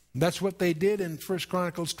group. That's what they did in 1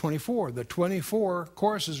 Chronicles 24. The 24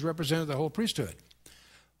 courses represented the whole priesthood.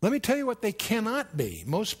 Let me tell you what they cannot be.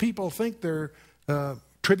 Most people think they're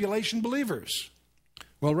tribulation believers.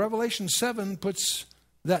 Well, Revelation 7 puts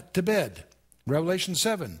that to bed. Revelation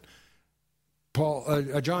 7.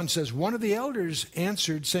 John says, one of the elders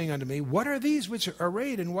answered, saying unto me, what are these which are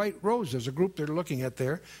arrayed in white robes? There's a group they're looking at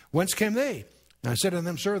there. Whence came they? And I said unto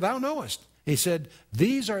them, Sir, thou knowest. He said,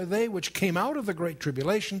 these are they which came out of the great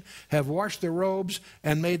tribulation, have washed their robes,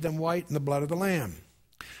 and made them white in the blood of the Lamb.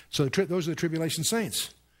 So those are the tribulation saints.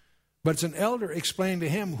 But it's an elder explaining to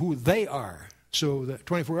him who they are. So the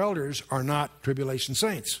 24 elders are not tribulation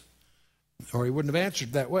saints. Or he wouldn't have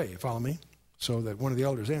answered that way, you follow me? So that one of the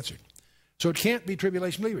elders answered. So it can't be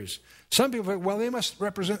tribulation believers. Some people think, well, they must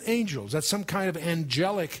represent angels. That's some kind of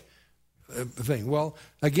angelic thing. Well,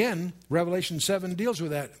 again, Revelation 7 deals with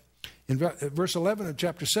that. In verse 11 of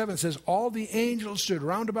chapter 7, it says, all the angels stood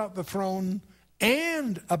round about the throne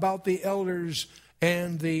and about the elders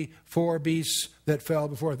and the 4 beasts that fell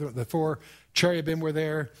before the 4 cherubim were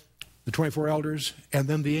there, the 24 elders, and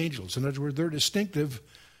then the angels. In other words, they're distinctive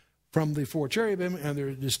from the 4 cherubim and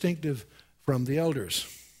they're distinctive from the elders.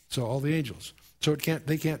 So all the angels. So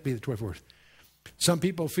they can't be the 24. Some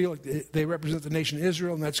people feel like they represent the nation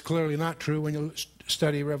Israel, and that's clearly not true when you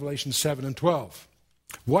study Revelation 7 and 12.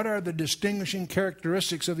 What are the distinguishing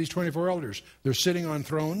characteristics of these 24 elders? They're sitting on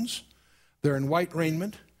thrones. They're in white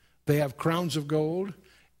raiment. They have crowns of gold.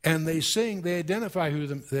 And they identify who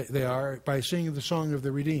they are by singing the song of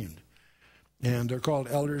the redeemed. And they're called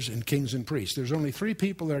elders and kings and priests. There's only 3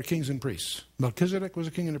 people that are kings and priests. Melchizedek was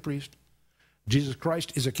a king and a priest. Jesus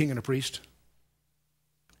Christ is a king and a priest.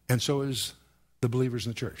 And so is the believers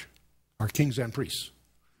in the church, are kings and priests.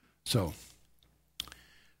 So,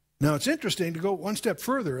 now it's interesting to go one step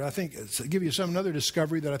further. I think give you another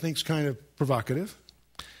discovery that I think is kind of provocative.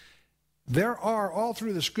 There are all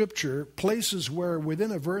through the Scripture places where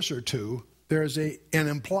within a verse or two there's an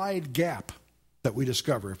implied gap that we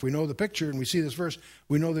discover. If we know the picture and we see this verse,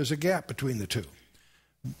 we know there's a gap between the two.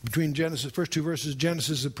 Between Genesis, first 2 verses,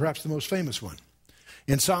 Genesis is perhaps the most famous one.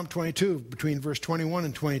 In Psalm 22, between verse 21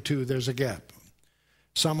 and 22, there's a gap.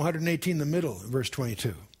 Psalm 118, the middle, verse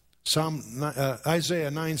 22.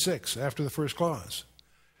 Isaiah 9:6, after the first clause.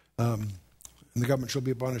 And the government shall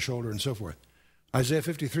be upon his shoulder, and so forth. Isaiah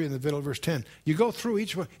 53 in the middle, verse 10. You go through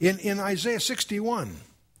each one. In Isaiah 61,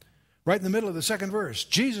 right in the middle of the second verse,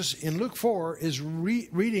 Jesus in Luke 4 is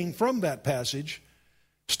reading from that passage,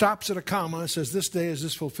 stops at a comma, says, this day is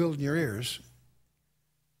this fulfilled in your ears,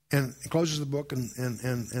 and closes the book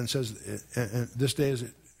and says, this day is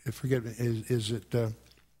it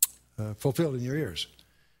fulfilled in your ears.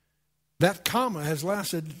 That comma has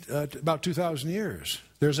lasted about 2,000 years.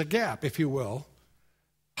 There's a gap, if you will,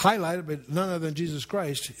 highlighted by none other than Jesus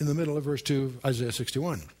Christ in the middle of verse 2 of Isaiah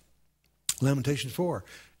 61. Lamentations 4.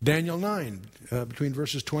 Daniel 9, between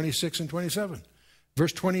verses 26 and 27.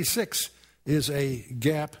 Verse 26 is a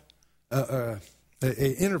gap, an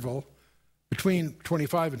interval between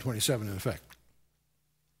 25 and 27, in effect.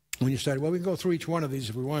 when you study, well, we can go through each one of these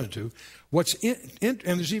if we wanted to. And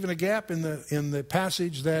there's even a gap in the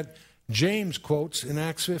passage that James quotes in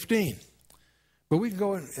Acts 15. But we can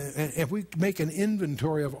go, and if we make an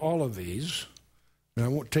inventory of all of these, and I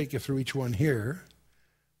won't take you through each one here.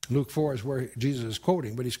 Luke 4 is where Jesus is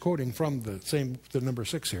quoting, but he's quoting from the number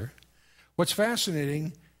 6 here. What's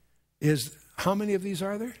fascinating is how many of these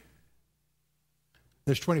are there?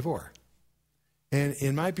 There's 24. And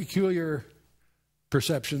in my peculiar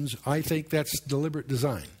perceptions, I think that's deliberate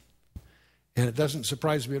design. And it doesn't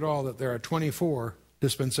surprise me at all that there are 24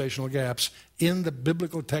 dispensational gaps in the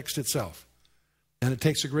biblical text itself. And it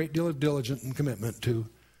takes a great deal of diligence and commitment to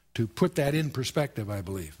put that in perspective, I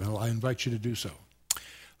believe. Well, I invite you to do so.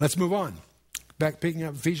 Let's move on. Back picking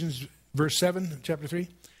up Ephesians verse 7, chapter 3.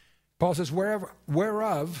 Paul says,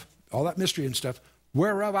 whereof, all that mystery and stuff,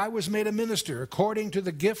 whereof I was made a minister according to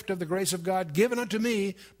the gift of the grace of God given unto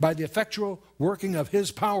me by the effectual working of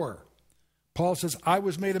his power. Paul says, I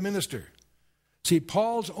was made a minister. See,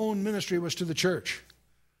 Paul's own ministry was to the church.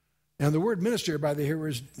 And the word minister, by the here,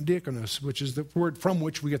 is diakonos, which is the word from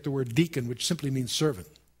which we get the word deacon, which simply means servant.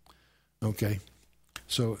 Okay?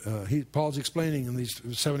 So Paul's explaining in these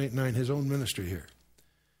 7, 8, 9 his own ministry here.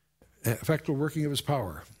 Effectual working of his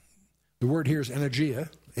power. The word here is energia,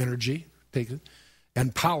 energy, take it.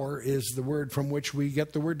 And power is the word from which we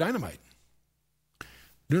get the word dynamite.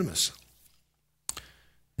 Dunamis.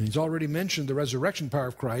 And he's already mentioned the resurrection power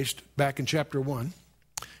of Christ back in chapter 1.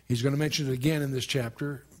 He's going to mention it again in this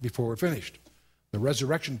chapter before we're finished. The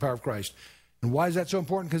resurrection power of Christ. And why is that so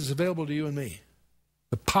important? Because it's available to you and me.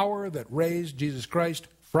 The power that raised Jesus Christ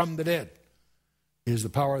from the dead is the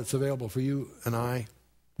power that's available for you and I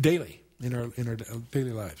daily in our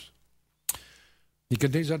daily lives. He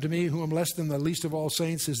continues, unto me, who am less than the least of all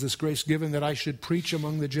saints, is this grace given that I should preach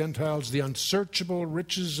among the Gentiles the unsearchable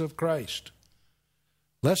riches of Christ.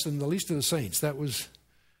 Less than the least of the saints.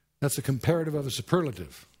 That's a comparative of a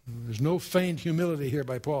superlative. There's no feigned humility here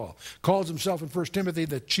by Paul. Calls himself in 1 Timothy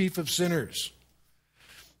the chief of sinners.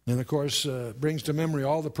 And, of course, brings to memory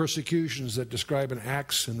all the persecutions that describe in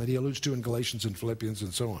Acts and that he alludes to in Galatians and Philippians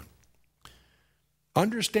and so on.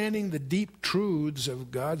 Understanding the deep truths of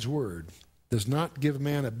God's Word does not give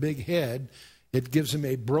man a big head. It gives him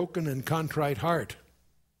a broken and contrite heart.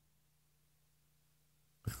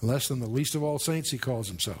 Less than the least of all saints, he calls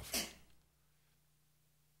himself.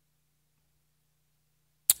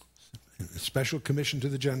 A special commission to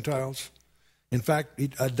the Gentiles. In fact, he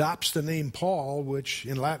adopts the name Paul, which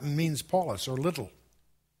in Latin means Paulus, or little.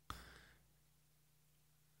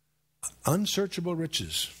 Unsearchable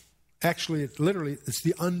riches. Actually, literally, it's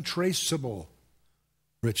the untraceable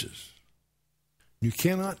riches. You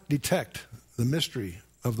cannot detect the mystery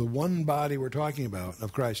of the one body we're talking about,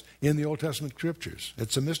 of Christ, in the Old Testament scriptures.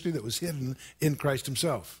 It's a mystery that was hidden in Christ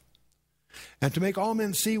himself. And to make all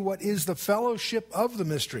men see what is the fellowship of the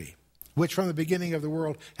mystery, which from the beginning of the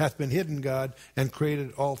world hath been hidden God, and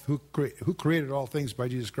who created all things by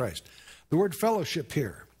Jesus Christ. The word fellowship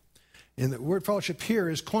here, and the word fellowship here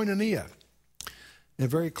is koinonia, and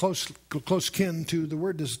very close kin to the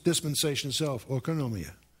word dispensation itself,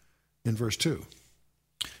 oikonomia, in verse 2.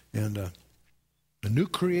 And a new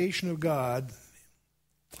creation of God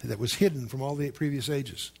that was hidden from all the previous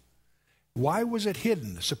ages. Why was it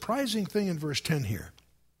hidden? The surprising thing in verse 10 here.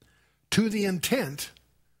 To the intent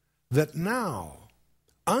that now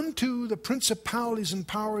unto the principalities and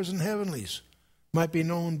powers in heavenlies might be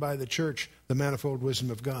known by the church the manifold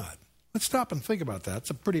wisdom of God. Let's stop and think about that. It's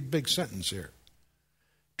a pretty big sentence here.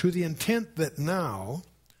 To the intent that now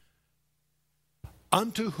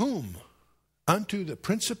unto whom? Unto the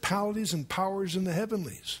principalities and powers in the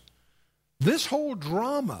heavenlies. This whole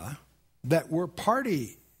drama that we're part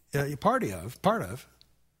of,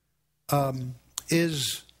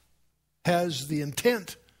 has the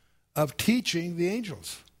intent of teaching the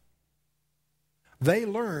angels. They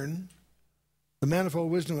learn the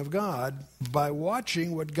manifold wisdom of God by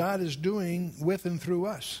watching what God is doing with and through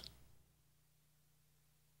us.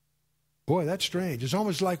 Boy, that's strange. It's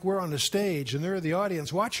almost like we're on a stage and they're the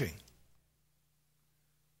audience watching.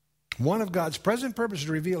 One of God's present purposes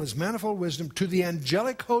to reveal his manifold wisdom to the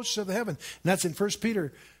angelic hosts of the heaven. And that's in 1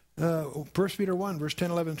 Peter 1, verse 10,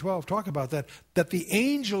 11, 12. Talk about that the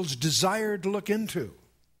angels desired to look into.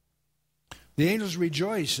 The angels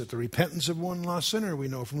rejoice at the repentance of one lost sinner, we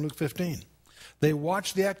know from Luke 15. They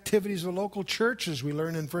watch the activities of the local churches, we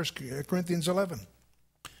learn in 1 Corinthians 11.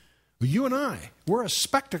 You and I, we're a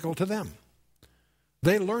spectacle to them.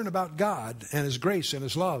 They learn about God and his grace and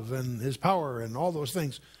his love and his power and all those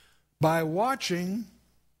things by watching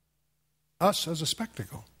us as a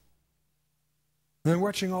spectacle. They're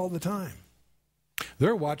watching all the time.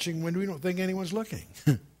 They're watching when we don't think anyone's looking.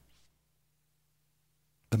 The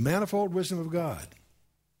manifold wisdom of God.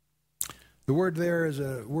 The word there is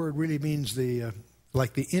a word really means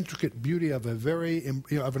like the intricate beauty of of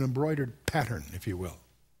an embroidered pattern, if you will.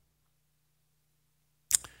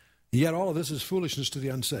 Yet all of this is foolishness to the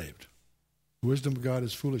unsaved. The wisdom of God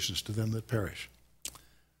is foolishness to them that perish.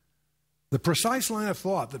 The precise line of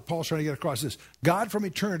thought that Paul's trying to get across is, God from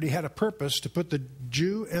eternity had a purpose to put the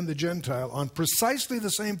Jew and the Gentile on precisely the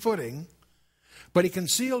same footing, but he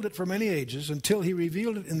concealed it for many ages until he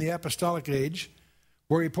revealed it in the apostolic age,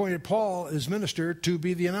 where he appointed Paul, his minister, to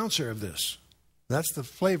be the announcer of this. That's the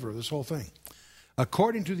flavor of this whole thing.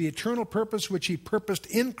 According to the eternal purpose which he purposed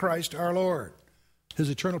in Christ our Lord. His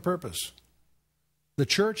eternal purpose. The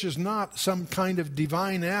church is not some kind of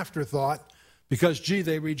divine afterthought because,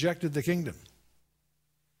 they rejected the kingdom.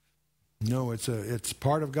 No, it's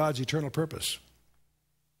part of God's eternal purpose.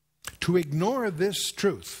 To ignore this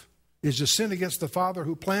truth is to sin against the Father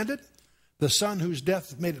who planned it, the Son whose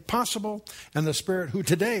death made it possible, and the Spirit who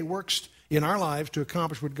today works in our lives to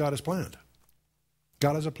accomplish what God has planned.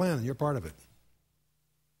 God has a plan, and you're part of it.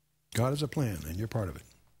 God has a plan, and you're part of it.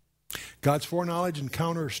 God's foreknowledge and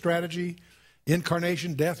counter strategy,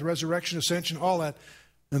 incarnation, death, resurrection, ascension, all that,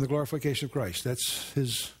 and the glorification of Christ. That's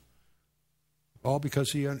his, all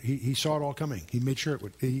because he saw it all coming. He made sure it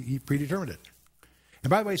would, he predetermined it. And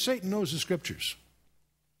by the way, Satan knows the Scriptures.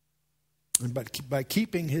 And by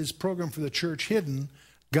keeping his program for the church hidden,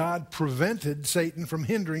 God prevented Satan from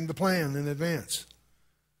hindering the plan in advance.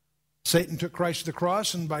 Satan took Christ to the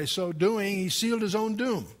cross, and by so doing, he sealed his own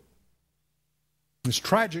doom. It's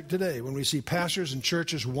tragic today when we see pastors and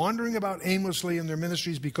churches wandering about aimlessly in their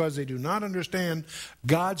ministries because they do not understand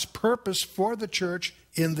God's purpose for the church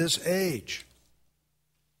in this age.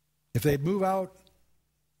 If they move out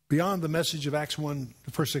beyond the message of Acts 1,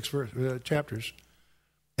 the first 6 chapters,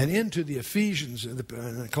 and into the Ephesians and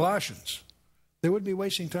the Colossians, they wouldn't be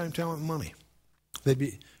wasting time, talent, and money. They'd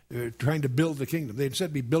be trying to build the kingdom. They'd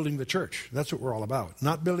instead be building the church. That's what we're all about.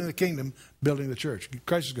 Not building the kingdom, building the church.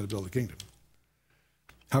 Christ is going to build the kingdom.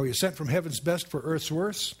 How he has sent from heaven's best for earth's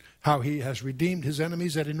worst, how he has redeemed his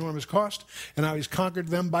enemies at enormous cost, and how he's conquered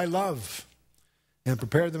them by love and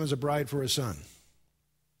prepared them as a bride for his son.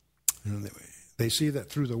 And they see that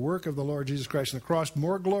through the work of the Lord Jesus Christ on the cross,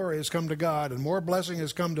 more glory has come to God and more blessing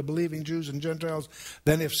has come to believing Jews and Gentiles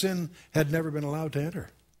than if sin had never been allowed to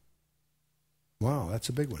enter. Wow, that's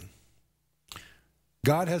a big one.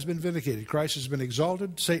 God has been vindicated. Christ has been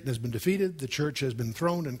exalted. Satan has been defeated. The church has been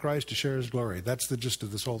throned in Christ to share his glory. That's the gist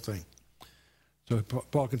of this whole thing. So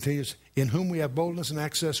Paul continues, in whom we have boldness and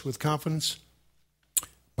access with confidence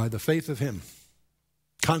by the faith of him.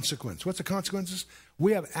 Consequence. What's the consequences?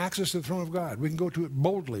 We have access to the throne of God. We can go to it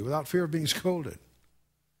boldly without fear of being scolded.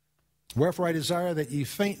 Wherefore I desire that ye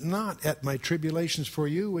faint not at my tribulations for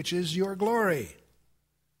you, which is your glory.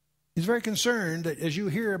 He's very concerned that as you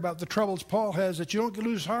hear about the troubles Paul has, that you don't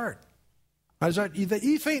lose heart. That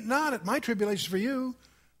ye faint not at my tribulations for you,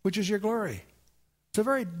 which is your glory. It's a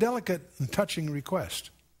very delicate and touching request.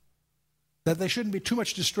 That they shouldn't be too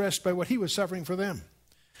much distressed by what he was suffering for them.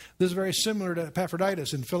 This is very similar to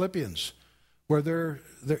Epaphroditus in Philippians, where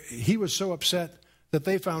he was so upset that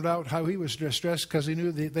they found out how he was distressed because he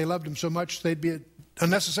knew they loved him so much they'd be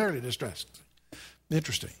unnecessarily distressed.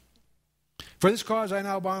 Interesting. For this cause I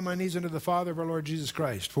now bow my knees unto the Father of our Lord Jesus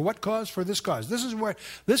Christ. For what cause? For this cause. This is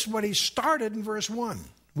what he started in verse 1.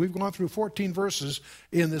 We've gone through 14 verses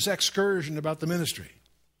in this excursion about the ministry.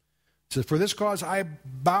 It says, for this cause I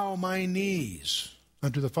bow my knees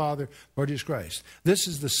unto the Father, Lord Jesus Christ. This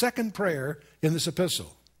is the second prayer in this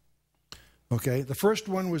epistle. Okay, the first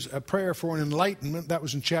one was a prayer for an enlightenment. That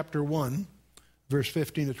was in chapter 1, verse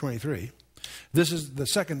 15 to 23. This is the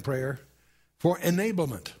second prayer for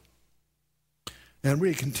enablement. And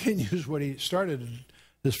really continues what he started.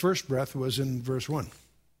 His first breath was in verse 1.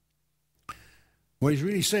 What he's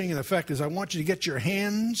really saying, in effect, is I want you to get your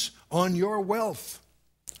hands on your wealth.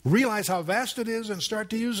 Realize how vast it is and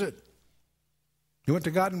start to use it. He went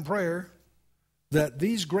to God in prayer that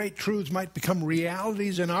these great truths might become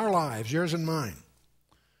realities in our lives, yours and mine.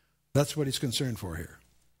 That's what he's concerned for here.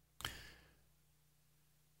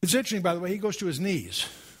 It's interesting, by the way, he goes to his knees.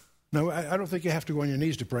 Now, I don't think you have to go on your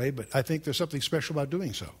knees to pray, but I think there's something special about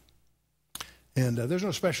doing so. And there's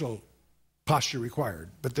no special posture required,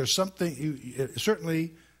 but there's something,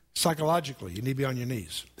 certainly psychologically, you need to be on your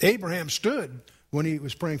knees. Abraham stood when he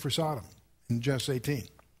was praying for Sodom in Genesis 18.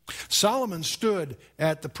 Solomon stood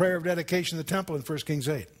at the prayer of dedication of the temple in 1 Kings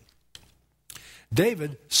 8.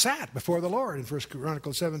 David sat before the Lord in 1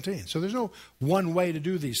 Chronicles 17. So there's no one way to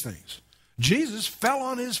do these things. Jesus fell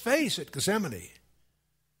on his face at Gethsemane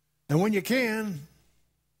And when you can,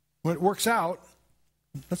 when it works out,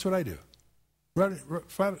 that's what I do.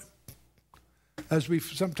 As we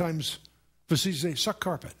sometimes facetious say, suck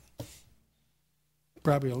carpet.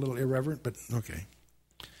 Probably a little irreverent, but okay.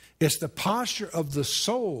 It's the posture of the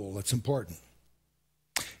soul that's important.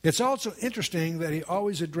 It's also interesting that he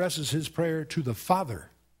always addresses his prayer to the Father.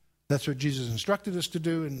 That's what Jesus instructed us to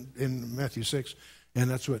do in Matthew 6, and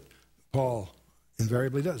that's what Paul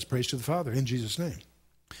invariably does, prays to the Father in Jesus' name.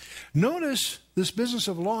 Notice this business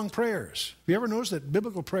of long prayers. Have you ever noticed that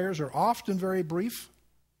biblical prayers are often very brief?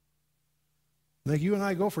 Like you and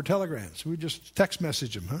I go for telegrams. We just text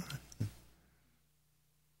message them, huh?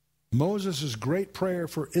 Moses' great prayer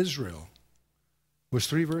for Israel was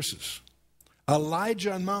 3 verses.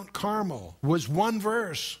 Elijah on Mount Carmel was 1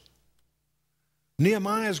 verse.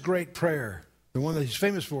 Nehemiah's great prayer, the one that he's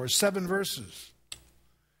famous for, is 7 verses.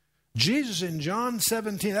 Jesus in John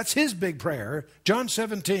 17, that's his big prayer. John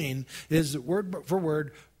 17 is word for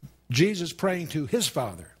word Jesus praying to his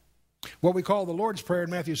Father. What we call the Lord's Prayer in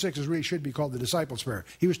Matthew 6 is really should be called the disciples' prayer.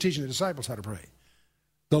 He was teaching the disciples how to pray.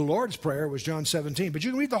 The Lord's Prayer was John 17, but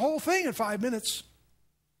you can read the whole thing in 5 minutes.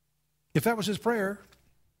 If that was his prayer,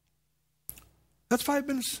 that's 5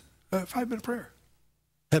 minutes, 5-minute prayer.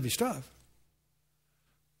 Heavy stuff.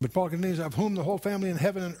 But Paul continues, of whom the whole family in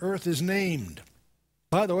heaven and earth is named.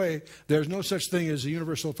 By the way, there's no such thing as the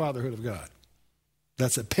universal fatherhood of God.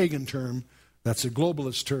 That's a pagan term. That's a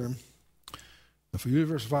globalist term. For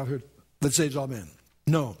universal fatherhood that saves all men.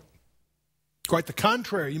 No. Quite the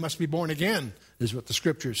contrary. You must be born again, is what the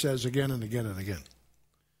Scripture says again and again and again.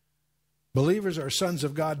 Believers are sons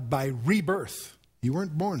of God by rebirth. You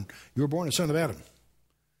weren't born. You were born a son of Adam.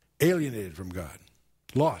 Alienated from God.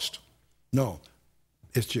 Lost. No.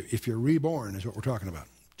 If you're reborn is what we're talking about.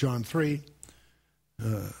 John 3,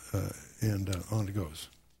 and on it goes.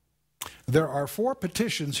 There are 4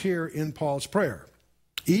 petitions here in Paul's prayer.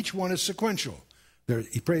 Each one is sequential.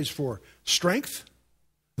 He prays for strength,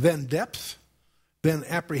 then depth, then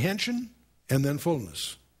apprehension, and then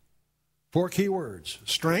fullness. 4 key words.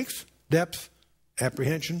 Strength, depth,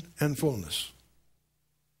 apprehension, and fullness.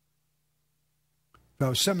 If I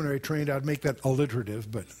was seminary trained, I'd make that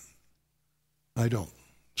alliterative, but I don't.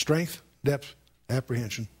 Strength, depth,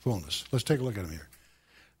 apprehension, fullness. Let's take a look at them here.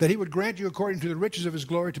 That he would grant you according to the riches of his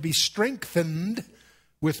glory to be strengthened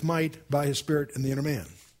with might by his Spirit in the inner man.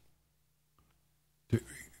 To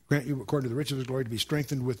grant you according to the riches of his glory to be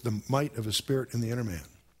strengthened with the might of his Spirit in the inner man.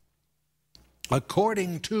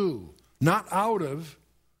 According to, not out of,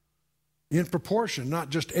 in proportion, not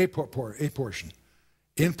just a portion.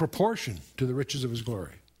 In proportion to the riches of his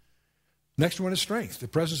glory. Next one is strength. The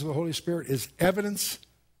presence of the Holy Spirit is evidence.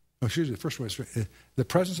 The first one is strength. The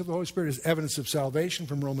presence of the Holy Spirit is evidence of salvation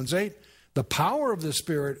from Romans 8. The power of the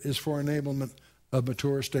Spirit is for enablement of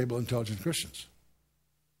mature, stable, intelligent Christians.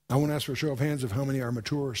 I won't ask for a show of hands of how many are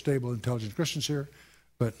mature, stable, intelligent Christians here,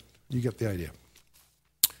 but you get the idea.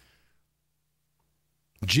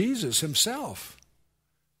 Jesus himself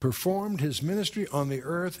performed his ministry on the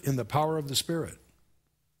earth in the power of the Spirit,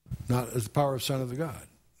 not as the power of Son of the God,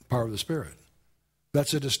 the power of the Spirit.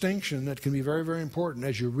 That's a distinction that can be very, very important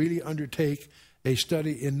as you really undertake a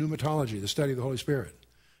study in pneumatology, the study of the Holy Spirit.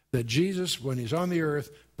 That Jesus, when he's on the earth,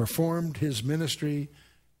 performed his ministry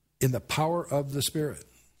in the power of the Spirit.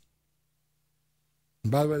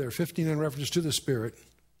 And by the way, there are 59 references to the Spirit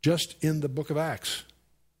just in the book of Acts.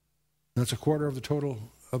 That's a quarter of the total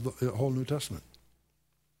of the whole New Testament.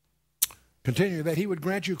 Continue, that he would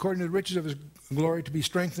grant you according to the riches of his glory to be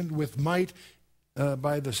strengthened with might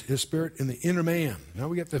by his Spirit in the inner man. Now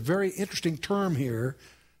we get the very interesting term here,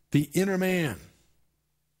 the inner man.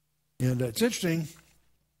 And it's interesting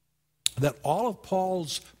that all of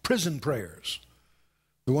Paul's prison prayers,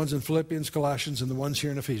 the ones in Philippians, Colossians, and the ones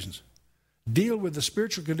here in Ephesians, deal with the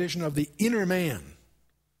spiritual condition of the inner man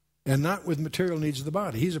and not with material needs of the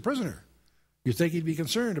body. He's a prisoner. You'd think he'd be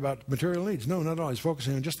concerned about material needs. No, not at all. He's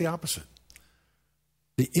focusing on just the opposite.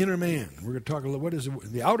 The inner man. We're going to talk a little. What is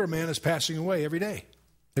it? The outer man is passing away every day.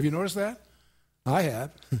 Have you noticed that? I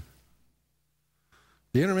have.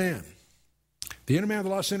 The inner man. The inner man of the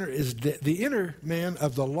lost sinner is the inner man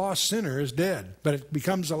of the lost sinner is dead, but it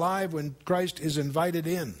becomes alive when Christ is invited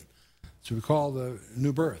in. So we call the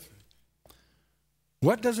new birth.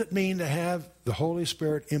 What does it mean to have the Holy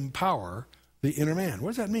Spirit empower the inner man? What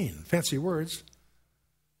does that mean? Fancy words.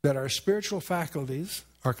 That our spiritual faculties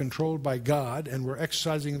are controlled by God and we're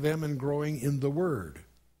exercising them and growing in the Word.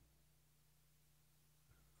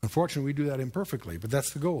 Unfortunately, we do that imperfectly, but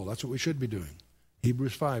that's the goal. That's what we should be doing.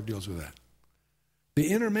 Hebrews 5 deals with that.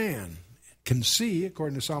 The inner man can see,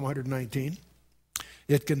 according to Psalm 119.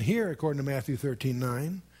 It can hear, according to Matthew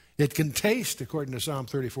 13:9. It can taste, according to Psalm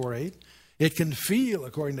 34:8. It can feel,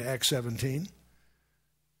 according to Acts 17.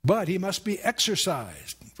 But he must be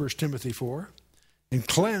exercised, 1 Timothy 4, and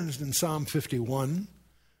cleansed in Psalm 51,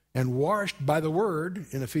 and washed by the word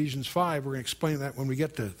in Ephesians 5. We're going to explain that when we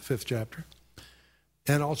get to the 5th chapter.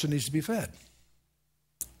 And also needs to be fed.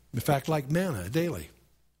 In fact, like manna, daily.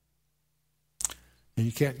 And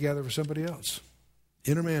you can't gather for somebody else.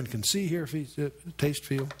 Inner man can see, hear, taste,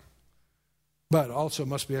 feel, but also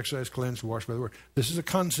must be exercised, cleansed, washed by the word. This is a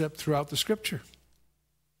concept throughout the Scripture.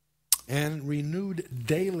 And renewed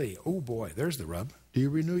daily. Oh boy, there's the rub. Do you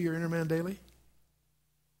renew your inner man daily?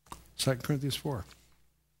 2 Corinthians 4.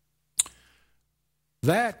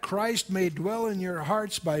 That Christ may dwell in your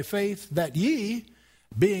hearts by faith, that ye,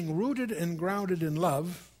 being rooted and grounded in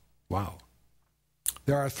love. Wow.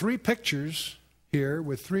 There are 3 pictures here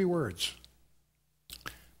with 3 words.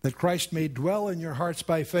 That Christ may dwell in your hearts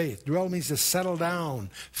by faith. Dwell means to settle down,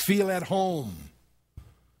 feel at home.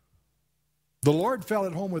 The Lord fell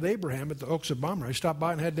at home with Abraham at the Oaks of Mamre. He stopped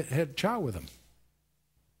by and had chow with him.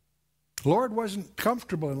 The Lord wasn't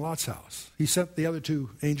comfortable in Lot's house. He sent the other 2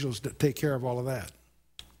 angels to take care of all of that.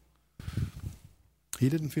 He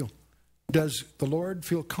didn't feel. Does the Lord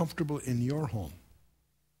feel comfortable in your home?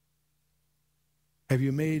 Have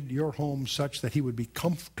you made your home such that he would be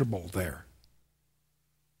comfortable there?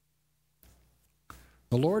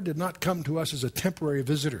 The Lord did not come to us as a temporary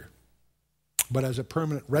visitor, but as a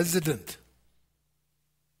permanent resident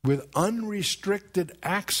with unrestricted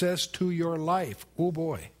access to your life. Oh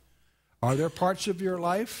boy. Are there parts of your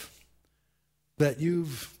life that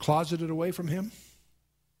you've closeted away from him?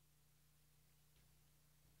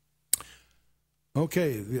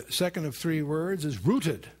 Okay, the second of 3 words is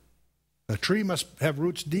rooted. A tree must have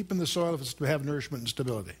roots deep in the soil if it's to have nourishment and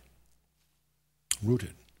stability.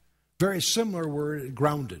 Rooted. Very similar word,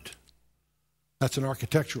 grounded. That's an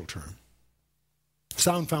architectural term.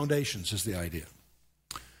 Sound foundations is the idea.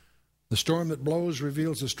 The storm that blows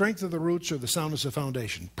reveals the strength of the roots or the soundness of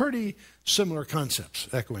foundation. Pretty similar concepts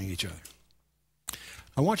echoing each other.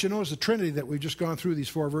 I want you to notice the Trinity that we've just gone through these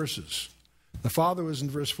 4 verses. The Father was in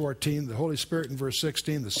verse 14, the Holy Spirit in verse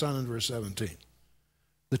 16, the Son in verse 17.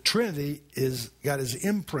 The Trinity is got his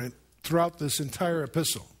imprint throughout this entire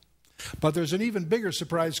epistle. But there's an even bigger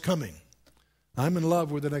surprise coming. I'm in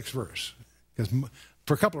love with the next verse, because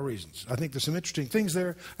for a couple of reasons. I think there's some interesting things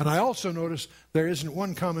there, and I also notice there isn't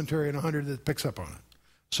one commentary in 100 that picks up on it.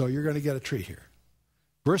 So you're going to get a treat here.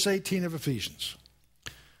 Verse 18 of Ephesians.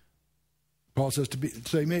 Paul says,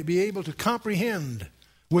 so you may be able to comprehend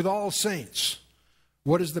with all saints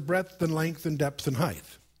what is the breadth and length and depth and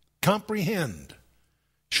height. Comprehend.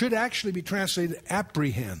 Should actually be translated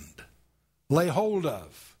apprehend. Lay hold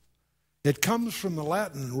of. It comes from the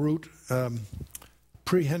Latin root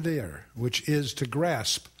prehendere, which is to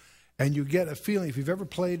grasp. And you get a feeling, if you've ever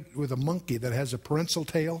played with a monkey that has a prehensile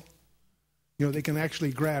tail, you know, they can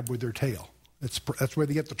actually grab with their tail. That's where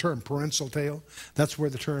they get the term, prehensile tail. That's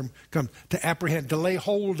where the term comes. To apprehend, to lay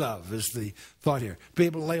hold of is the thought here. Be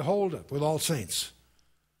able to lay hold of with all saints.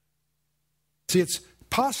 See, it's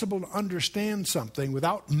possible to understand something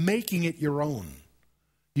without making it your own.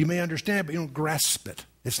 You may understand, but you don't grasp it.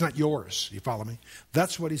 It's not yours. You follow me?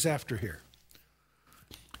 That's what he's after here.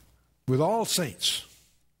 With all saints.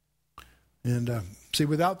 And see,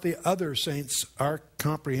 without the other saints, our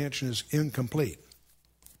comprehension is incomplete.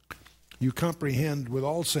 You comprehend with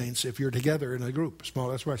all saints if you're together in a group.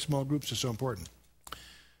 That's why small groups are so important.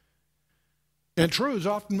 And truths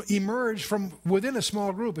often emerge from within a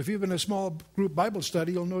small group. If you've been in a small group Bible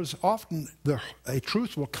study, you'll notice often a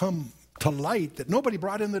truth will come to light that nobody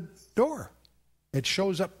brought in the door. It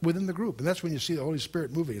shows up within the group. And that's when you see the Holy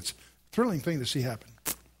Spirit moving. It's a thrilling thing to see happen.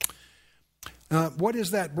 What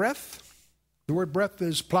is that breadth? The word breadth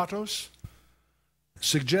is platos,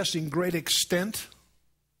 suggesting great extent.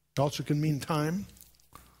 It also can mean time.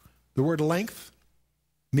 The word length,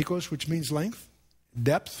 mikos, which means length.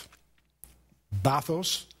 Depth,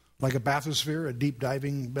 bathos, like a bathysphere, a deep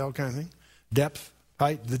diving bell kind of thing. Depth,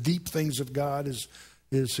 height, the deep things of God is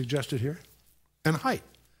suggested here. And height.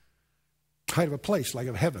 Height of a place, like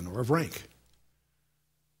of heaven or of rank.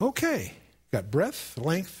 Okay, got breadth,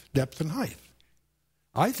 length, depth, and height.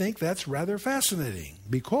 I think that's rather fascinating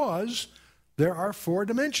because there are 4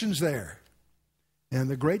 dimensions there. And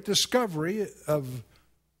the great discovery of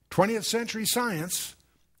 20th century science,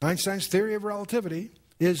 Einstein's theory of relativity,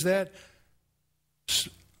 is that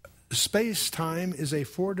space-time is a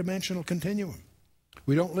 4-dimensional continuum.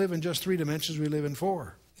 We don't live in just 3 dimensions, we live in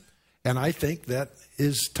 4. And I think that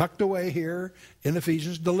is tucked away here in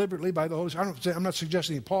Ephesians deliberately by the Holy Spirit. I'm not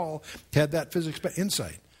suggesting Paul had that physics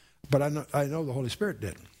insight, but I know the Holy Spirit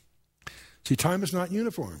did. See, time is not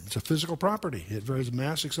uniform. It's a physical property. It varies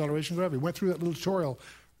mass, acceleration, gravity. We went through that little tutorial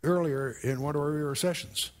earlier in one of our earlier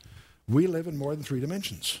sessions. We live in more than 3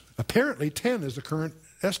 dimensions. Apparently, 10 is the current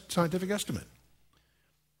scientific estimate.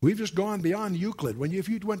 We've just gone beyond Euclid. If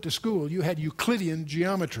you went to school, you had Euclidean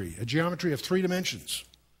geometry, a geometry of 3 dimensions.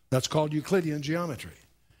 That's called Euclidean geometry.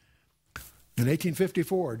 In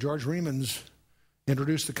 1854, George Riemann's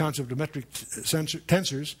introduced the concept of metric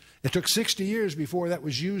tensors. It took 60 years before that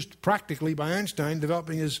was used practically by Einstein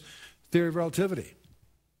developing his theory of relativity.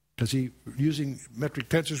 Because he, using metric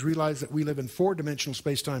tensors, realized that we live in 4-dimensional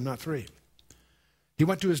space-time, not 3. He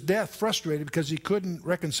went to his death frustrated because he couldn't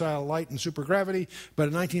reconcile light and supergravity. But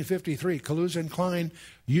in 1953, Kaluza and Klein,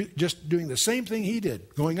 just doing the same thing he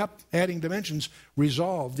did, going up, adding dimensions,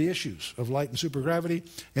 resolved the issues of light and supergravity.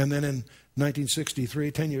 And then in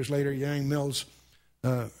 1963, 10 years later, Yang-Mills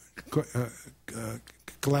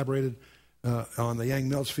collaborated on the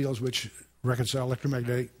Yang-Mills fields, which reconcile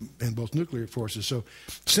electromagnetic and both nuclear forces. So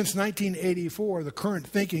since 1984, the current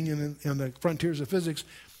thinking in the frontiers of physics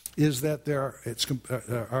is that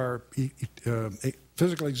our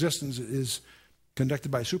physical existence is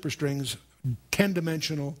conducted by superstrings,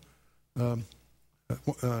 10-dimensional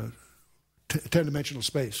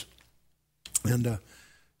space. And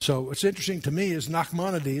so what's interesting to me is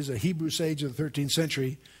Nachmanides, a Hebrew sage of the 13th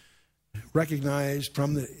century, recognized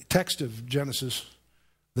from the text of Genesis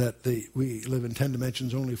that we live in 10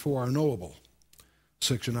 dimensions, only 4 are knowable.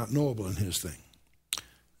 6 are not knowable in his thing.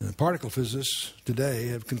 Particle physicists today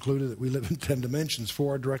have concluded that we live in 10 dimensions.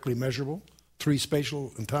 4 are directly measurable, 3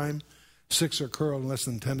 spatial and time, 6 are curled in less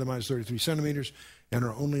than 10 to the minus 33 centimeters, and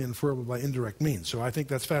are only inferable by indirect means. So I think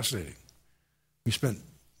that's fascinating. We spent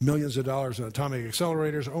millions of dollars on atomic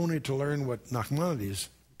accelerators only to learn what Nachmanides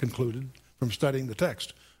concluded from studying the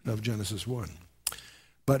text of Genesis 1.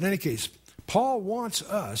 But in any case, Paul wants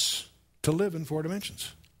us to live in 4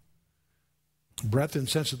 dimensions. Breadth and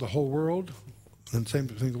sense of the whole world, and same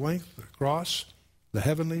thing, the length, the cross, the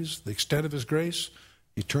heavenlies, the extent of his grace,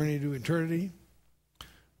 eternity to eternity,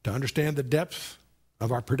 to understand the depth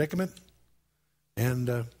of our predicament and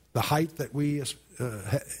the height that we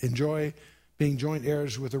enjoy being joint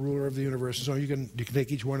heirs with the ruler of the universe. And so you can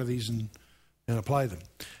take each one of these and apply them.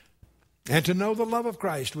 And to know the love of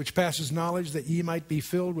Christ, which passes knowledge, that ye might be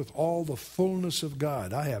filled with all the fullness of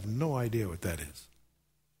God. I have no idea what that is.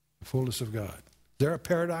 The fullness of God. Is there a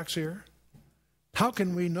paradox here? How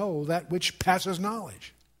can we know that which passes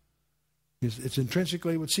knowledge? It's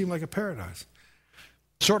intrinsically, it would seem like a paradox.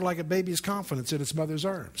 Sort of like a baby's confidence in its mother's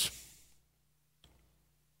arms.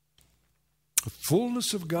 The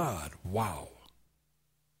fullness of God. Wow.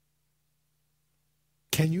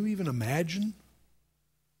 Can you even imagine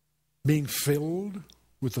being filled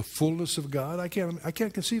with the fullness of God? I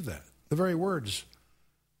can't conceive that. The very words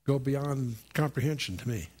go beyond comprehension to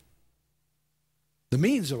me. The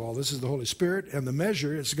means of all this is the Holy Spirit, and the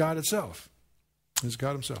measure is God itself. It's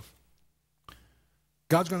God himself.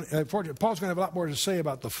 Paul's going to have a lot more to say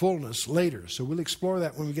about the fullness later, so we'll explore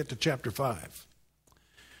that when we get to chapter 5.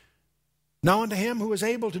 Now unto him who is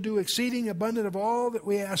able to do exceeding abundant of all that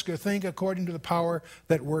we ask or think, according to the power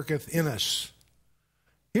that worketh in us.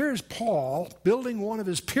 Here's Paul building one of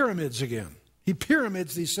his pyramids again. He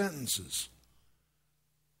pyramids these sentences.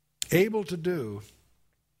 Able to do.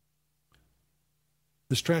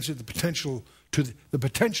 This translates the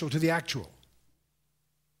potential to the actual.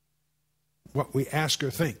 What we ask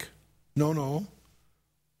or think. No.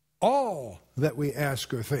 All that we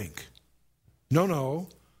ask or think. No.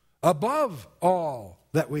 Above all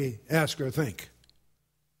that we ask or think.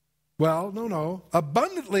 Well, no.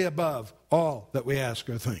 Abundantly above all that we ask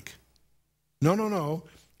or think. No.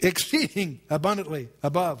 Exceeding abundantly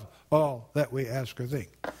above all that we ask or think.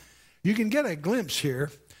 You can get a glimpse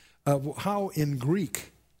here of how in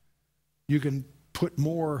Greek you can put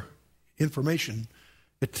more information.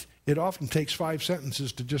 It often takes 5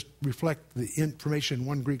 sentences to just reflect the information in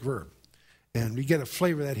one Greek verb. And we get a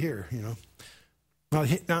flavor of that here, Now,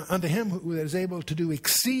 unto him who is able to do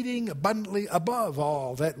exceeding abundantly above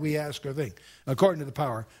all that we ask or think, according to the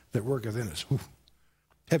power that worketh in us. Whew.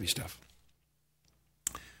 Heavy stuff.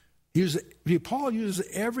 Paul uses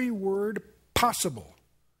every word possible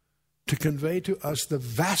to convey to us the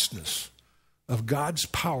vastness of God's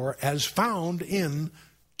power as found in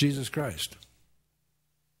Jesus Christ.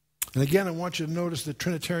 And again, I want you to notice the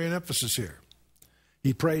Trinitarian emphasis here.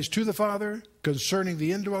 He prays to the Father concerning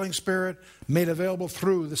the indwelling Spirit made available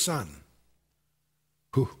through the Son.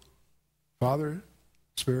 Father,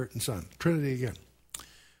 Spirit, and Son. Trinity again.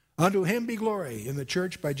 Unto him be glory in the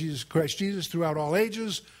church by Jesus Christ Jesus throughout all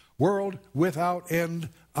ages, world without end.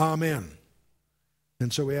 Amen.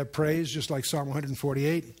 And so we have praise, just like Psalm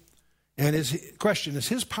 148. And his question, is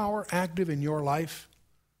his power active in your life?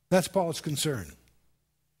 That's Paul's concern.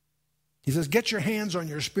 He says, get your hands on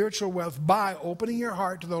your spiritual wealth by opening your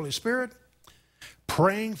heart to the Holy Spirit,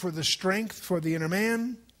 praying for the strength for the inner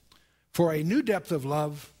man, for a new depth of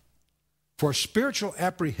love, for spiritual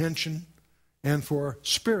apprehension, and for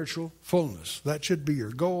spiritual fullness. That should be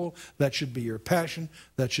your goal. That should be your passion.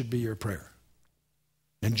 That should be your prayer.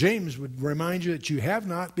 And James would remind you that you have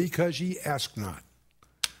not because ye ask not.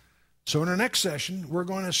 So in our next session, we're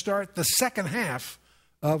going to start the second half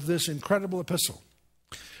of this incredible epistle.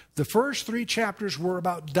 The first 3 chapters were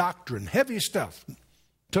about doctrine, heavy stuff.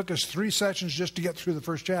 Took us 3 sessions just to get through the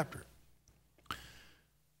first chapter.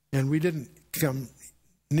 And we didn't come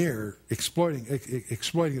near exploiting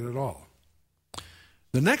it at all.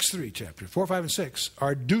 The next 3 chapters, 4, 5, and 6,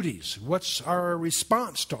 are duties. What's our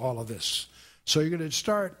response to all of this? So you're going to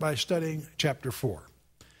start by studying chapter 4.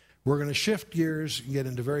 We're going to shift gears and get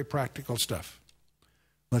into very practical stuff.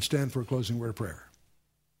 Let's stand for a closing word of prayer.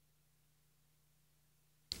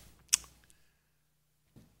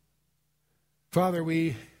 Father,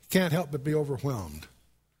 we can't help but be overwhelmed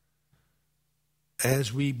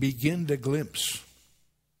as we begin to glimpse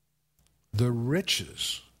the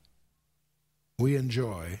riches we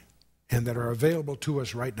enjoy and that are available to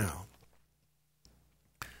us right now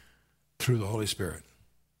through the Holy Spirit,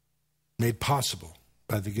 made possible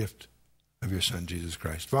by the gift of your Son, Jesus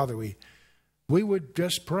Christ. Father, we would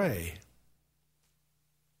just pray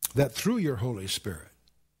that through your Holy Spirit,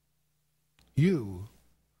 you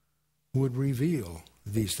would reveal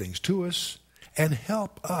these things to us and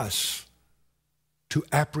help us to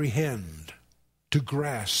apprehend, to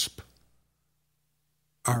grasp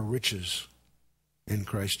our riches in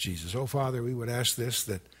Christ Jesus. Oh, Father, we would ask this,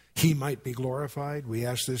 that he might be glorified. We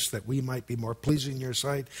ask this, that we might be more pleasing in your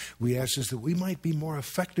sight. We ask this, that we might be more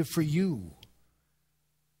effective for you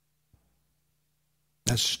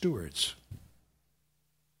as stewards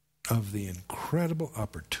of the incredible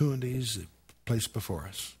opportunities that place before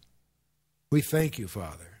us. We thank you,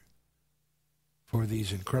 Father, for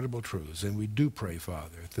these incredible truths. And we do pray,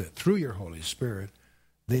 Father, that through your Holy Spirit,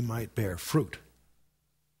 they might bear fruit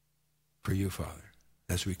for you, Father,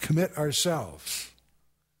 as we commit ourselves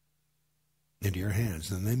into your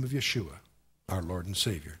hands. In the name of Yeshua, our Lord and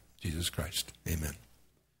Savior, Jesus Christ. Amen.